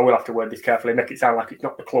 I will have to word this carefully, make it sound like it's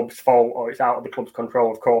not the club's fault or it's out of the club's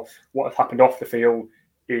control. Of course, what has happened off the field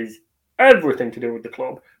is everything to do with the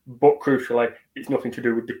club, but crucially, it's nothing to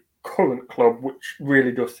do with the current club, which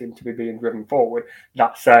really does seem to be being driven forward.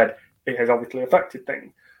 That said, it has obviously affected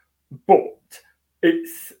things, but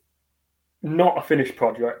it's not a finished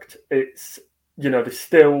project. It's, there's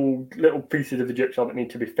still little pieces of the jigsaw that need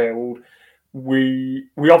to be filled. We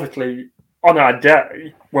obviously, on our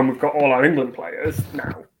day, when we've got all our England players,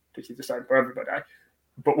 now, this is the same for everybody,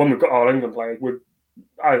 but when we've got all England players,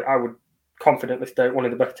 I would confidently state one of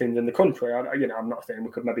the best teams in the country. I'm not saying we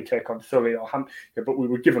could maybe take on Surrey or Hampshire, but we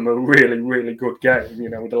would give them a really, really good game,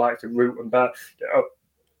 with the likes of Root and Bear,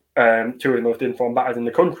 two of the most informed batters in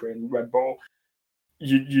the country in red ball.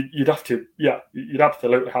 You'd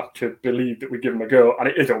absolutely have to believe that we give them a go. And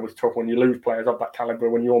it is always tough when you lose players of that calibre,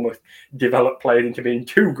 when you almost develop players into being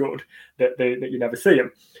too good that you never see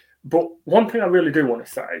them. But one thing I really do want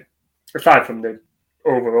to say, aside from the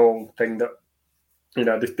overall thing that,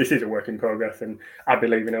 this is a work in progress, and I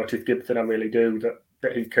believe in Otis Gibson, I really do,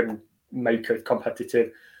 that he can make us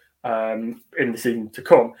competitive in the season to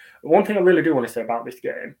come. One thing I really do want to say about this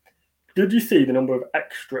game, did you see the number of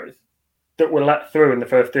extras that were let through in the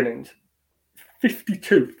first innings?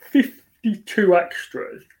 52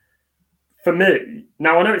 extras. For me,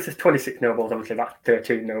 now I know it says 26 no balls, obviously that's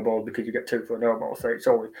 13 no balls because you get 2 for a no ball, so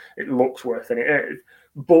it looks worse than it is.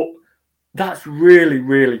 But that's really,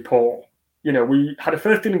 really poor. We had a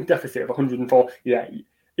first innings deficit of 148.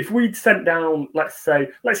 If we'd sent down, let's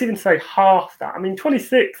even say half that,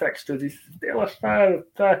 26 extras is still a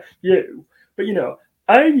fair you. But,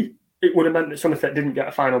 it would have meant that Somerset didn't get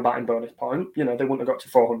a final batting bonus point. They wouldn't have got to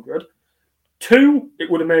 400. 2, it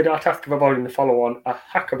would have made our task of avoiding the follow-on a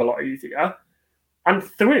heck of a lot easier. And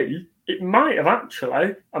 3, it might have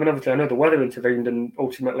actually, obviously I know the weather intervened and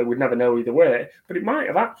ultimately we'd never know either way, but it might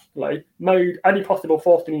have actually made any possible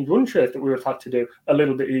fourth innings run chase that we would have had to do a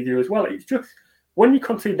little bit easier as well. It's just, when you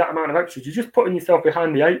concede that amount of extras, you're just putting yourself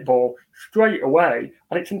behind the 8 ball straight away,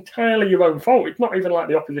 and it's entirely your own fault. It's not even like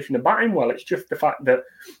the opposition are batting well. It's just the fact that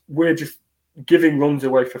we're just giving runs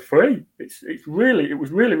away for free. It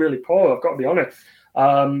was really, really poor, I've got to be honest.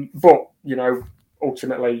 But,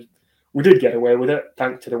 ultimately, we did get away with it,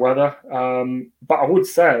 thanks to the weather. But I would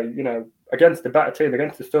say, against the better team,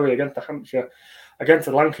 against the Surrey, against the Hampshire, against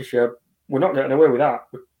the Lancashire, we're not getting away with that.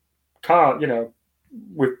 We can't,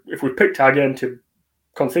 if we picked our game to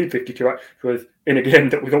concede 52 extras in a game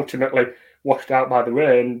that was ultimately washed out by the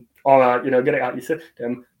rain, or get it out your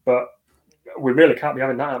system, but we really can't be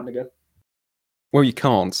having that happen again. Well, you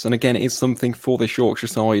can't, and again, it is something for this Yorkshire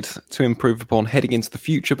side to improve upon heading into the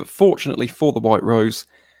future. But fortunately for the White Rose,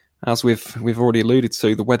 as we've already alluded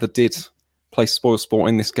to, the weather did play spoilsport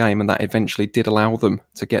in this game, and that eventually did allow them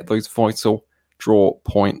to get those vital draw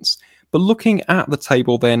points. But looking at the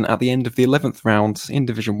table then, at the end of the 11th round in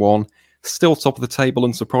Division 1, still top of the table,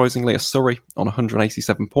 unsurprisingly, are Surrey on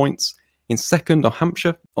 187 points. In second are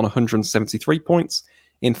Hampshire on 173 points.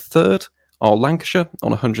 In third are Lancashire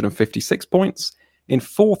on 156 points. In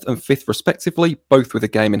fourth and fifth, respectively, both with a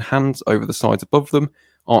game in hand over the sides above them,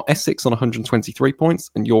 are Essex on 123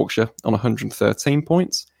 points and Yorkshire on 113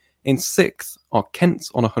 points. In sixth are Kent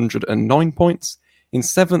on 109 points. In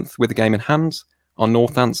seventh, with a game in hand, are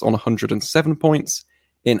Northants on 107 points.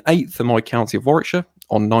 In eighth are my county of Warwickshire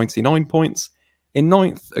on 99 points. In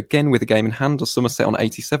ninth, again with a game in hand, are Somerset on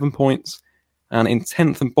 87 points. And in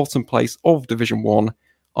 10th and bottom place of Division 1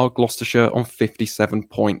 are Gloucestershire on 57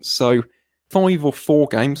 points. So 5 or 4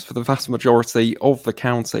 games for the vast majority of the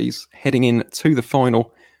counties heading into the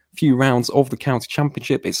final few rounds of the county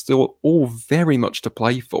championship. It's still all very much to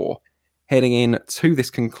play for heading in to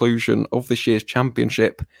this conclusion of this year's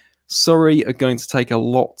championship. Surrey are going to take a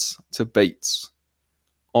lot to beat.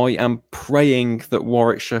 I am praying that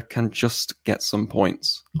Warwickshire can just get some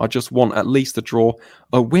points. I just want at least a draw.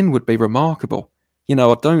 A win would be remarkable.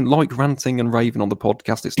 I don't like ranting and raving on the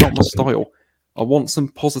podcast. It's not my style. I want some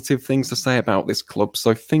positive things to say about this club.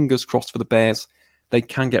 So fingers crossed for the Bears. They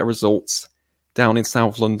can get results down in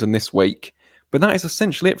South London this week. But that is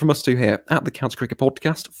essentially it from us two here at the County Cricket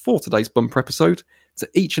Podcast for today's bumper episode. To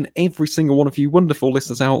each and every single one of you wonderful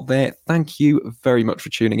listeners out there, thank you very much for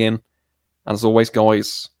tuning in. And as always,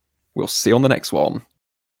 guys, we'll see you on the next one.